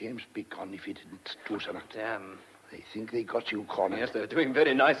 James be gone if he didn't do something. Damn. They think they got you cornered. Yes, they're doing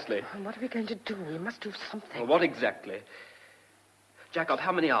very nicely. Well, what are we going to do? We must do something. Well, what exactly? Jacob,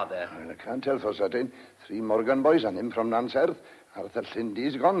 how many are there? Well, I can't tell for certain. 3 Morgan boys and him from Nanserth. Arthur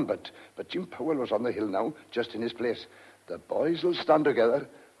Lindy's gone, but Jim Powell was on the hill now, just in his place. The boys will stand together.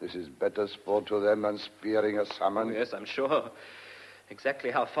 This is better sport to them than spearing a salmon. Oh, yes, I'm sure.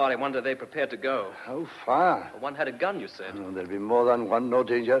 Exactly how far I wonder they prepared to go. How far? Well, one had a gun, you said. Oh, there'll be more than one, no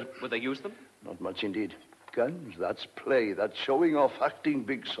danger. Would they use them? Not much indeed. Guns, that's play. That's showing off, acting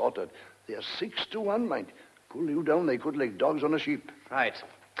big sorted. They're 6 to 1, mind. Pull you down, they could like dogs on a sheep. Right.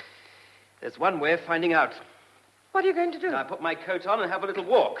 There's one way of finding out. What are you going to do? Now, I put my coat on and have a little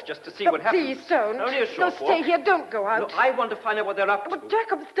walk just to see what happens. Please don't. Only a short Stay walk. here. Don't go out. Look, I want to find out what they're up to. But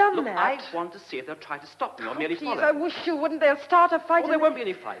Jacob's done Look, that. I want to see if they'll try to stop me or merely Please, follow. I wish you wouldn't. They'll start a fight. Oh, there won't be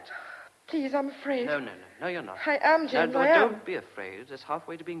any fight. Please, I'm afraid. No, you're not. I am, James, no, I am. Don't be afraid. It's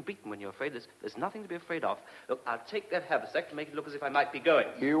halfway to being beaten when you're afraid. There's nothing to be afraid of. Look, I'll take that haversack to make it look as if I might be going.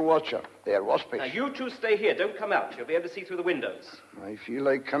 You watch her. They're waspish. Now, you two stay here. Don't come out. You'll be able to see through the windows. I feel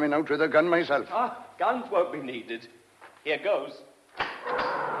like coming out with a gun myself. Ah, guns won't be needed. Here goes.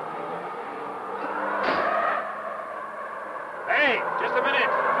 Hey, just a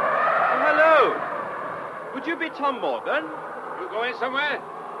minute. Oh, hello. Would you be Tom Morgan? You going somewhere?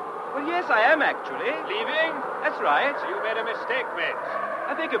 Well, yes, I am, actually. Leaving? That's right. You made a mistake, mate.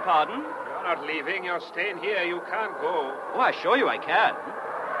 I beg your pardon? You're not leaving. You're staying here. You can't go. Oh, I assure you I can.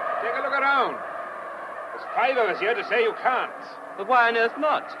 Take a look around. There's 5 of us here to say you can't. But why on earth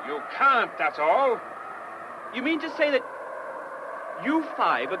not? You can't, that's all. You mean to say that you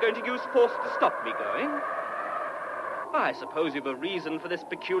 5 are going to use force to stop me going? Well, I suppose you've a reason for this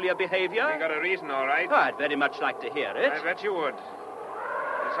peculiar behavior. You got a reason, all right. Oh, I'd very much like to hear it. I bet you would.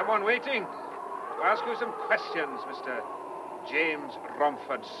 There's someone waiting to ask you some questions, Mr. James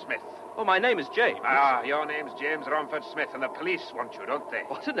Romford Smith. Oh, my name is James. Ah, your name's James Romford Smith, and the police want you, don't they?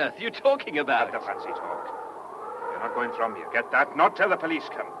 What on earth are you talking about? Get the fancy talk. You're not going from here. Get that? Not till the police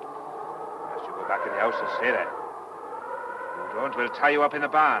come. Unless you go back in the house and stay there. If you don't, we'll tie you up in the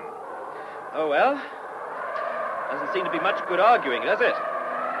barn. Oh, well. Doesn't seem to be much good arguing, does it?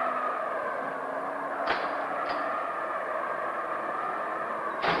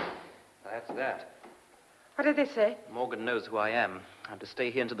 That's that. What did they say? Morgan knows who I am. I'm to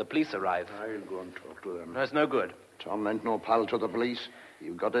stay here until the police arrive. I'll go and talk to them. No, it's no good. Tom ain't no pal to the police.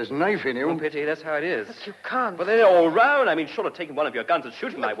 You've got his knife in you. Oh, pity, that's how it is. But you can't. But they're all round. I mean, short of taking one of your guns and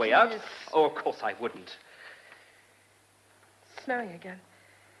shooting my way out. Please. Oh, of course I wouldn't. It's snowing again.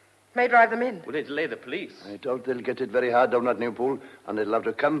 May drive them in. Will they delay the police? I doubt they'll get it very hard down at Newpool, and they'll have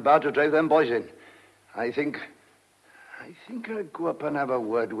to come back to drive them boys in. I think I'll go up and have a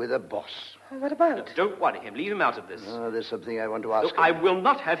word with the boss. Well, what about? Look, don't worry him. Leave him out of this. There's something I want to ask Look, him. I will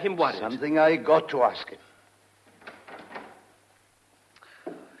not have him worried. Something I got to ask him.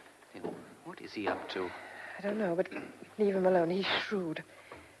 What is he up to? I don't know, but leave him alone. He's shrewd.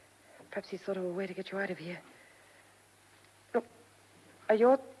 Perhaps he's thought of a way to get you out of here. Look, are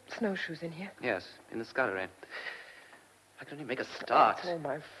your snowshoes in here? Yes, in the scullery. I can only make a start. It's all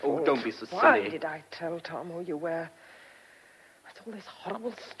my Oh, fault. don't be so Why silly. did I tell Tom who you were? It's all this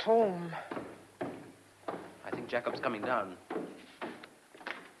horrible storm. I think Jacob's coming down.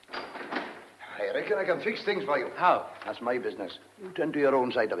 I reckon I can fix things for you. How? That's my business. You tend to your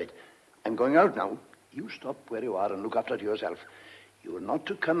own side of it. I'm going out now. You stop where you are and look after it yourself. You are not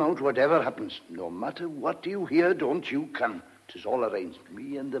to come out whatever happens. No matter what you hear, don't you come. 'Tis all arranged.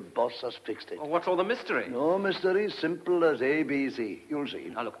 Me and the boss has fixed it. Well, what's all the mystery? No mystery, simple as ABC. You'll see.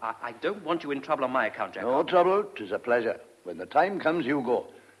 Now, look, I don't want you in trouble on my account, Jacob. No trouble. 'Tis a pleasure. When the time comes, you go.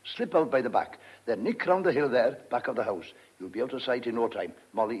 Slip out by the back. Then nick round the hill there, back of the house. You'll be out of sight in no time.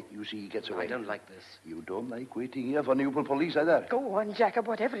 Molly, you see he gets away. I don't like this. You don't like waiting here for Newport police either? Go on, Jacob.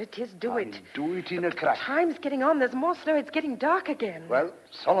 Whatever it is, do I'll it. do it in a crack. Time's getting on. There's more snow. It's getting dark again. Well,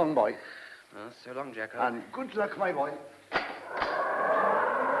 so long, boy. Oh, so long, Jacob. And good luck, my boy.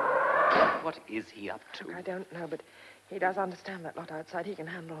 What is he up to? Look, I don't know, but he does understand that lot outside. He can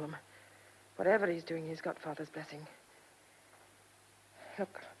handle them. Whatever he's doing, he's got Father's blessing.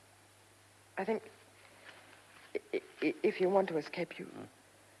 Look, I think if you want to escape, you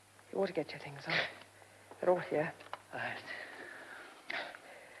ought to get your things on. They're all here. Right.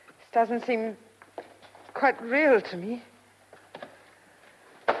 This doesn't seem quite real to me.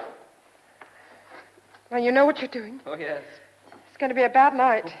 Now, you know what you're doing. Oh, yes. It's going to be a bad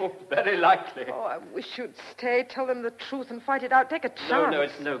night. Oh, very likely. Oh, I wish you'd stay, tell them the truth, and fight it out. Take a chance. No,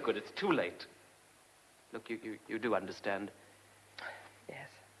 it's no good. It's too late. Look, you do understand. Yes.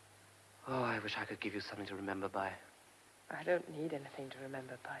 Oh, I wish I could give you something to remember by. I don't need anything to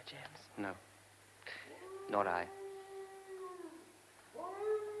remember by, James. No. Nor I.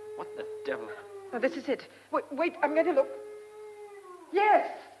 What the devil? Oh, this is it. Wait, I'm going to look. Yes,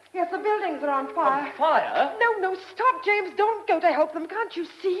 the buildings are on fire. On fire? No, stop, James. Don't go to help them. Can't you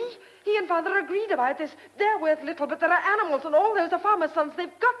see? He and Father agreed about this. They're worth little, but there are animals, and all those are farmers' sons.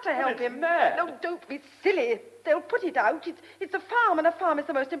 They've got to help him. Mad. No, don't be silly. They'll put it out. It's a farm, and a farm is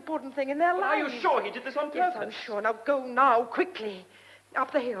the most important thing in their But are lives. you sure he did this on Yes, purpose? I'm sure. Now, go now, quickly.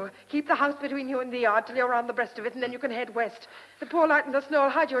 Up the hill. Keep the house between you and the yard till you're around the breast of it, and then you can head west. The poor light in the snow will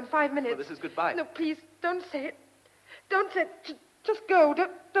hide you in 5 minutes. Well, this is goodbye. No, please, don't say it. Don't say it. Just go.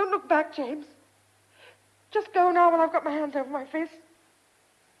 Don't look back, James. Just go now while I've got my hands over my face.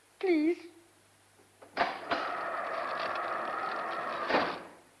 Please.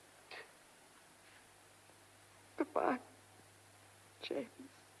 Goodbye, James.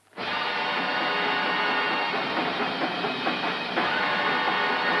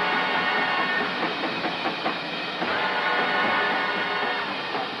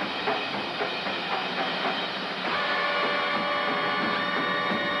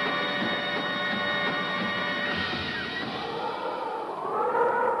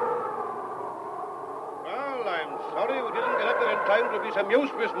 Well, I'm sorry we didn't get up there in time to be some use,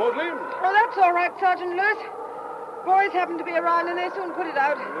 Miss Mosley. Well, that's all right, Sergeant Lewis. Boys happened to be around, and they soon put it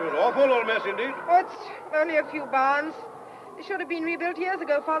out. It was awful old mess indeed. Oh, it's only a few barns. They should have been rebuilt years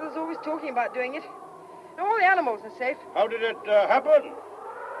ago. Father's always talking about doing it. And all the animals are safe. How did it happen?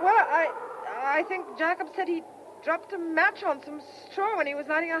 Well, I think Jacob said he dropped a match on some straw when he was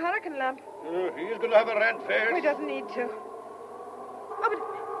lighting a hurricane lamp. He's going to have a red face. Oh, he doesn't need to. Oh, but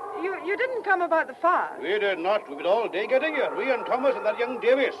you didn't come about the fire. We did not. We've been all day getting here. We and Thomas and that young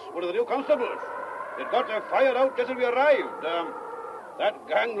Davis, one of the new constables. They'd got their fire out just as we arrived. That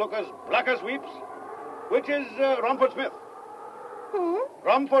gang look as black as sweeps. Which is Romford Smith. Who?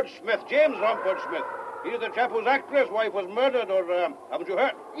 Romford Smith, James Romford Smith. He's the chap whose actress wife was murdered, or haven't you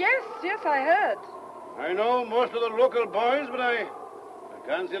heard? Yes, I heard. I know most of the local boys, but I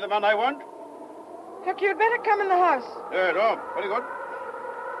can't see the man I want. Look, you'd better come in the house. No, very good.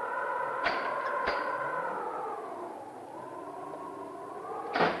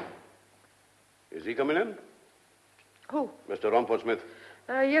 Is he coming in? Who? Mr. Romford Smith.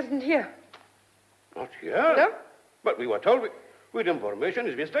 He isn't here. Not here? No? But we were told we'd information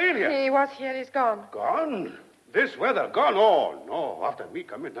he's been staying here. He was here. He's gone. Gone? This weather? Gone? Oh, no. After me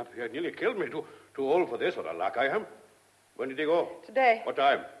coming up here, nearly killed me. Too old for this, what a luck I am. When did he go? Today. What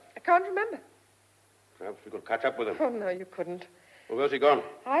time? I can't remember. Perhaps we could catch up with him. Oh, no, you couldn't. Well, where's he gone?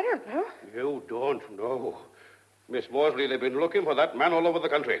 I don't know. You don't know. Miss Mosley, they've been looking for that man all over the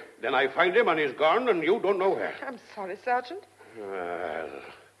country. Then I find him and he's gone and you don't know where. I'm sorry, Sergeant. Well,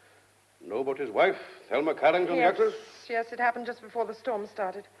 know about his wife, Thelma Carrington, the actress? Yes, it happened just before the storm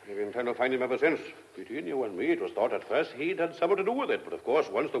started. They've been trying to find him ever since. Between you and me, it was thought at first he'd had something to do with it. But, of course,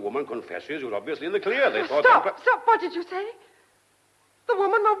 once the woman confesses, you're obviously in the clear. They thought... Stop! What did you say? The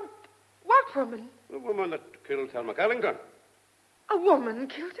woman? What woman? The woman that killed Thelma Carrington. A woman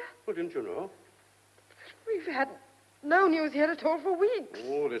killed her? Well, didn't you know? We've had no news here at all for weeks.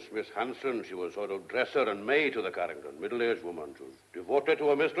 Oh, this Miss Hanson, she was sort of dresser and maid to the Carrington, middle-aged woman. She was devoted to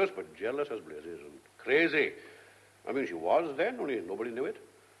her mistress, but jealous as blazes and crazy. I mean, she was then, only nobody knew it.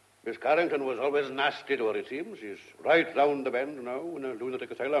 Miss Carrington was always nasty to her, it seems. She's right round the bend now in a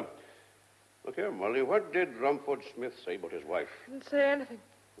lunatic asylum. Look here, Molly, what did Rumford Smith say about his wife? Didn't say anything.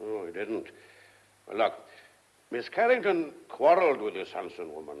 Oh, he didn't. Well, look, Miss Carrington quarreled with this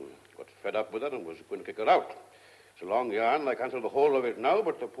Hanson woman, got fed up with her and was going to kick her out. It's a long yarn. I can't tell the whole of it now,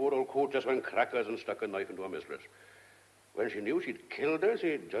 but the poor old coot just went crackers and stuck a knife into her mistress. When she knew she'd killed her,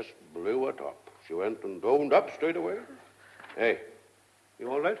 she just blew her top. She went and owned up straight away. Hey,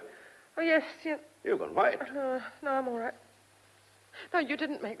 you all right? Oh, yes, yes. You've gone white. No, I'm all right. No, you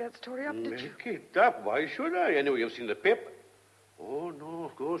didn't make that story up, did you? Make it up. Why should I? Anyway, you've seen the pip. Oh, no,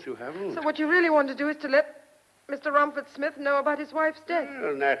 of course you haven't. So what you really want to do is to let Mr. Rumford Smith know about his wife's death?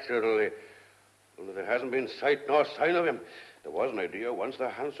 Well, naturally. Only there hasn't been sight nor sign of him. There was an idea once the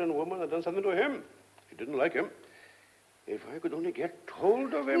Hanson woman had done something to him. She didn't like him. If I could only get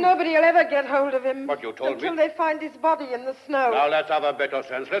hold of him... Nobody will ever get hold of him. What you told me? Until they find his body in the snow. Now, let's have a bit of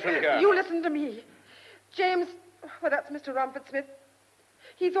sense. Listen here. You listen to me. James... Well, that's Mr. Rumford Smith.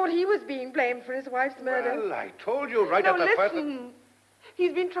 He thought he was being blamed for his wife's murder. Well, I told you right at the first... listen.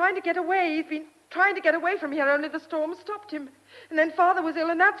 He's been trying to get away. He's been trying to get away from here, only the storm stopped him. And then Father was ill,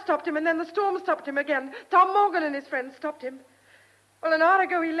 and that stopped him, and then the storm stopped him again. Tom Morgan and his friends stopped him. Well, an hour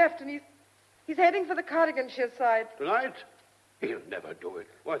ago he left, and he's heading for the Cardiganshire side. Tonight? He'll never do it.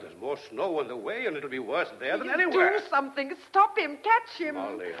 Why, there's more snow on the way, and it'll be worse there than anywhere. Do something. Stop him. Catch him.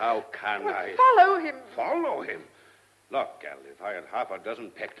 Molly, how can I? Follow him. Follow him? Look, gal, if I had half a dozen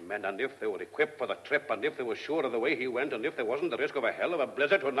picked men, and if they were equipped for the trip, and if they were sure of the way he went, and if there wasn't the risk of a hell of a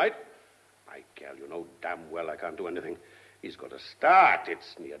blizzard tonight, my gal, you know damn well I can't do anything. He's got to start.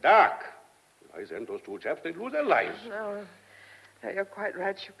 It's near dark. If I sent those two chaps, they'd lose their lives. No, you're quite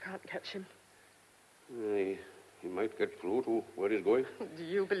right. You can't catch him. He might get through to where he's going. Do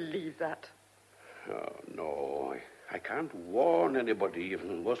you believe that? Oh, no. I can't warn anybody.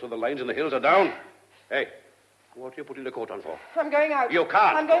 Even most of the lines in the hills are down. Hey, what are you putting the coat on for? I'm going out. You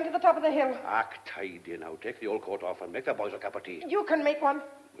can't. I'm going to the top of the hill. Act tidy now. Take the old coat off and make the boys a cup of tea. You can make one.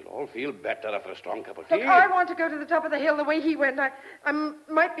 We'll all feel better after a strong cup of tea. Look, I want to go to the top of the hill the way he went. I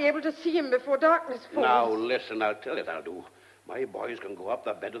might be able to see him before darkness falls. Now, listen, I'll tell you what I'll do. My boys can go up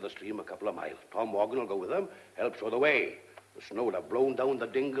the bed of the stream a couple of miles. Tom Morgan will go with them, help show the way. The snow will have blown down the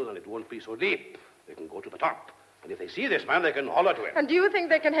dingle, and it won't be so deep. They can go to the top. And if they see this man, they can holler to him. And do you think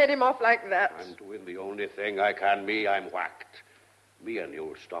they can head him off like that? I'm doing the only thing I can. I'm whacked. Me and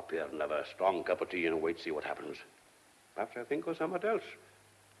you'll stop here and have a strong cup of tea and wait to see what happens. Perhaps I think of something else.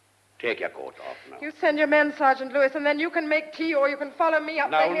 Take your coat off now. You send your men, Sergeant Lewis, and then you can make tea or you can follow me up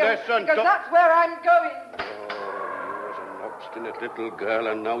Now, the hill. listen, because don't... that's where I'm going. Oh, you was an obstinate little girl,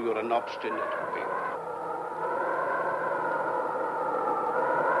 and now you're an obstinate whip.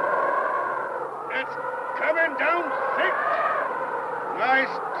 It's coming down thick. Nice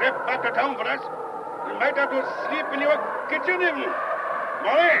trip back to town for us. We might have to sleep in your kitchen even.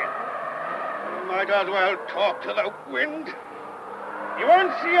 Molly, you might as well talk to the wind. You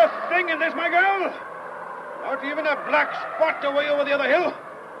won't see a thing in this, my girl. Not even a black spot away over the other hill.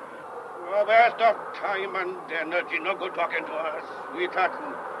 A waste of time and energy. No good talking to us, sweetheart.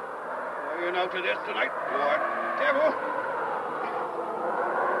 Are you now to this tonight? Whatever.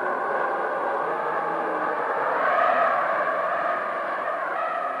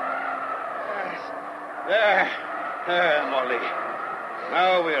 There, Molly.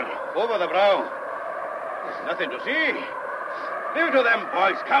 Now we're over the brow. There's nothing to see. Leave to them,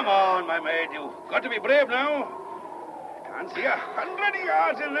 boys. Come on, my maid. You've got to be brave now. Can't see 100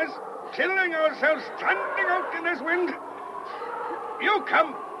 yards in this. Killing ourselves standing out in this wind. You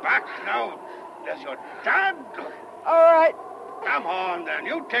come back now. There's your dad. All right. Come on, then.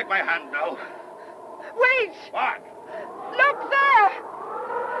 You take my hand now. Wait! What? Look there!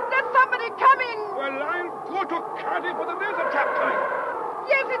 There's somebody coming! Well, I'll go to Cardiff, but there is a tap time.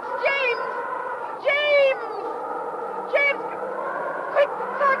 Yes, it's James! James! James! Quick,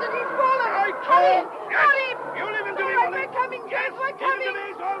 Sergeant, he's fallen! Hurry! Yes. Hurry! You leave him to me, All right, Molly. we're coming, James, we're Leave him coming! to me,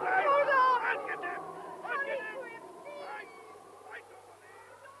 it's all right. Hold on! I'll get them. I'll get them.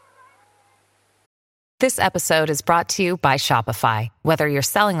 This episode is brought to you by Shopify. Whether you're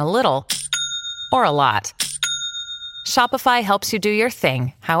selling a little or a lot, Shopify helps you do your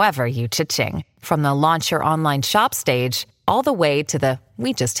thing, however you cha-ching. From the launch your online shop stage, all the way to the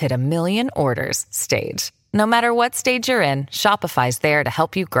we just hit 1 million orders stage. No matter what stage you're in, Shopify's there to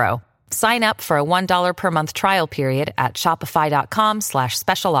help you grow. Sign up for a $1 per month trial period at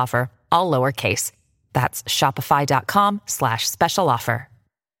shopify.com/special offer, all lowercase. That's shopify.com/special offer.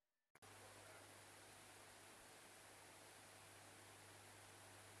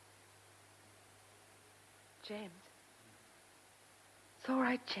 James. It's all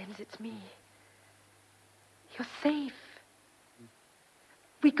right, James, it's me. You're safe.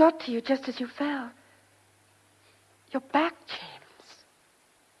 We got to you just as you fell. You're back, James.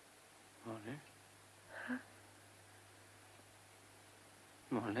 Molly? Huh?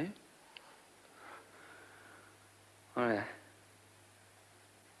 Molly? Molly,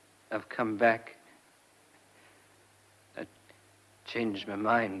 I've come back. I changed my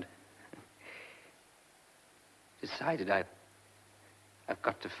mind. Decided I've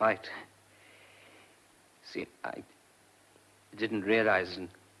got to fight. See, I didn't realize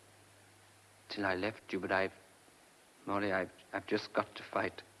until I left you, but Molly, I've just got to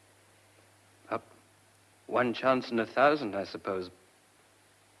fight. Up one chance in 1,000, I suppose.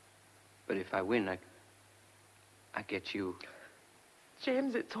 But if I win, I get you.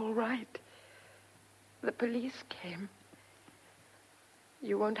 James, it's all right. The police came.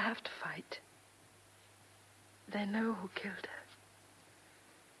 You won't have to fight. They know who killed her.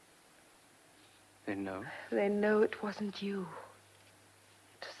 They know? They know it wasn't you.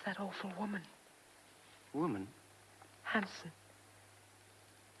 It was that awful woman. Woman? Hanson.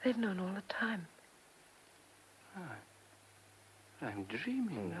 They've known all the time. I'm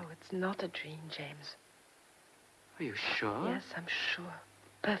dreaming. No, it's not a dream, James. Are you sure? Yes, I'm sure.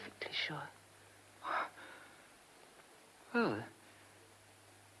 Perfectly sure. Well,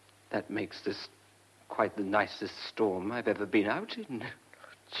 that makes this quite the nicest storm I've ever been out in.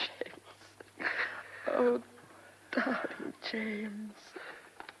 James. Oh, darling James.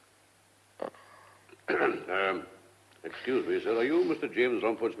 Excuse me, sir. Are you Mr. James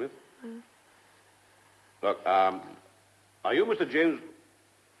Rumford Smith? Look, are you Mr. James...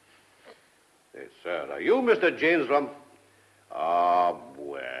 Yes, sir. Are you Mr. James Rumford? Ah,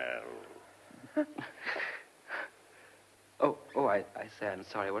 well. I say I'm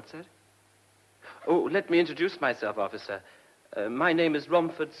sorry. What's that? Oh, let me introduce myself, officer. My name is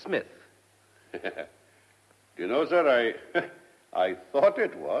Rumford Smith. Do you know, sir, I thought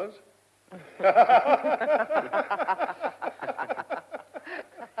it was.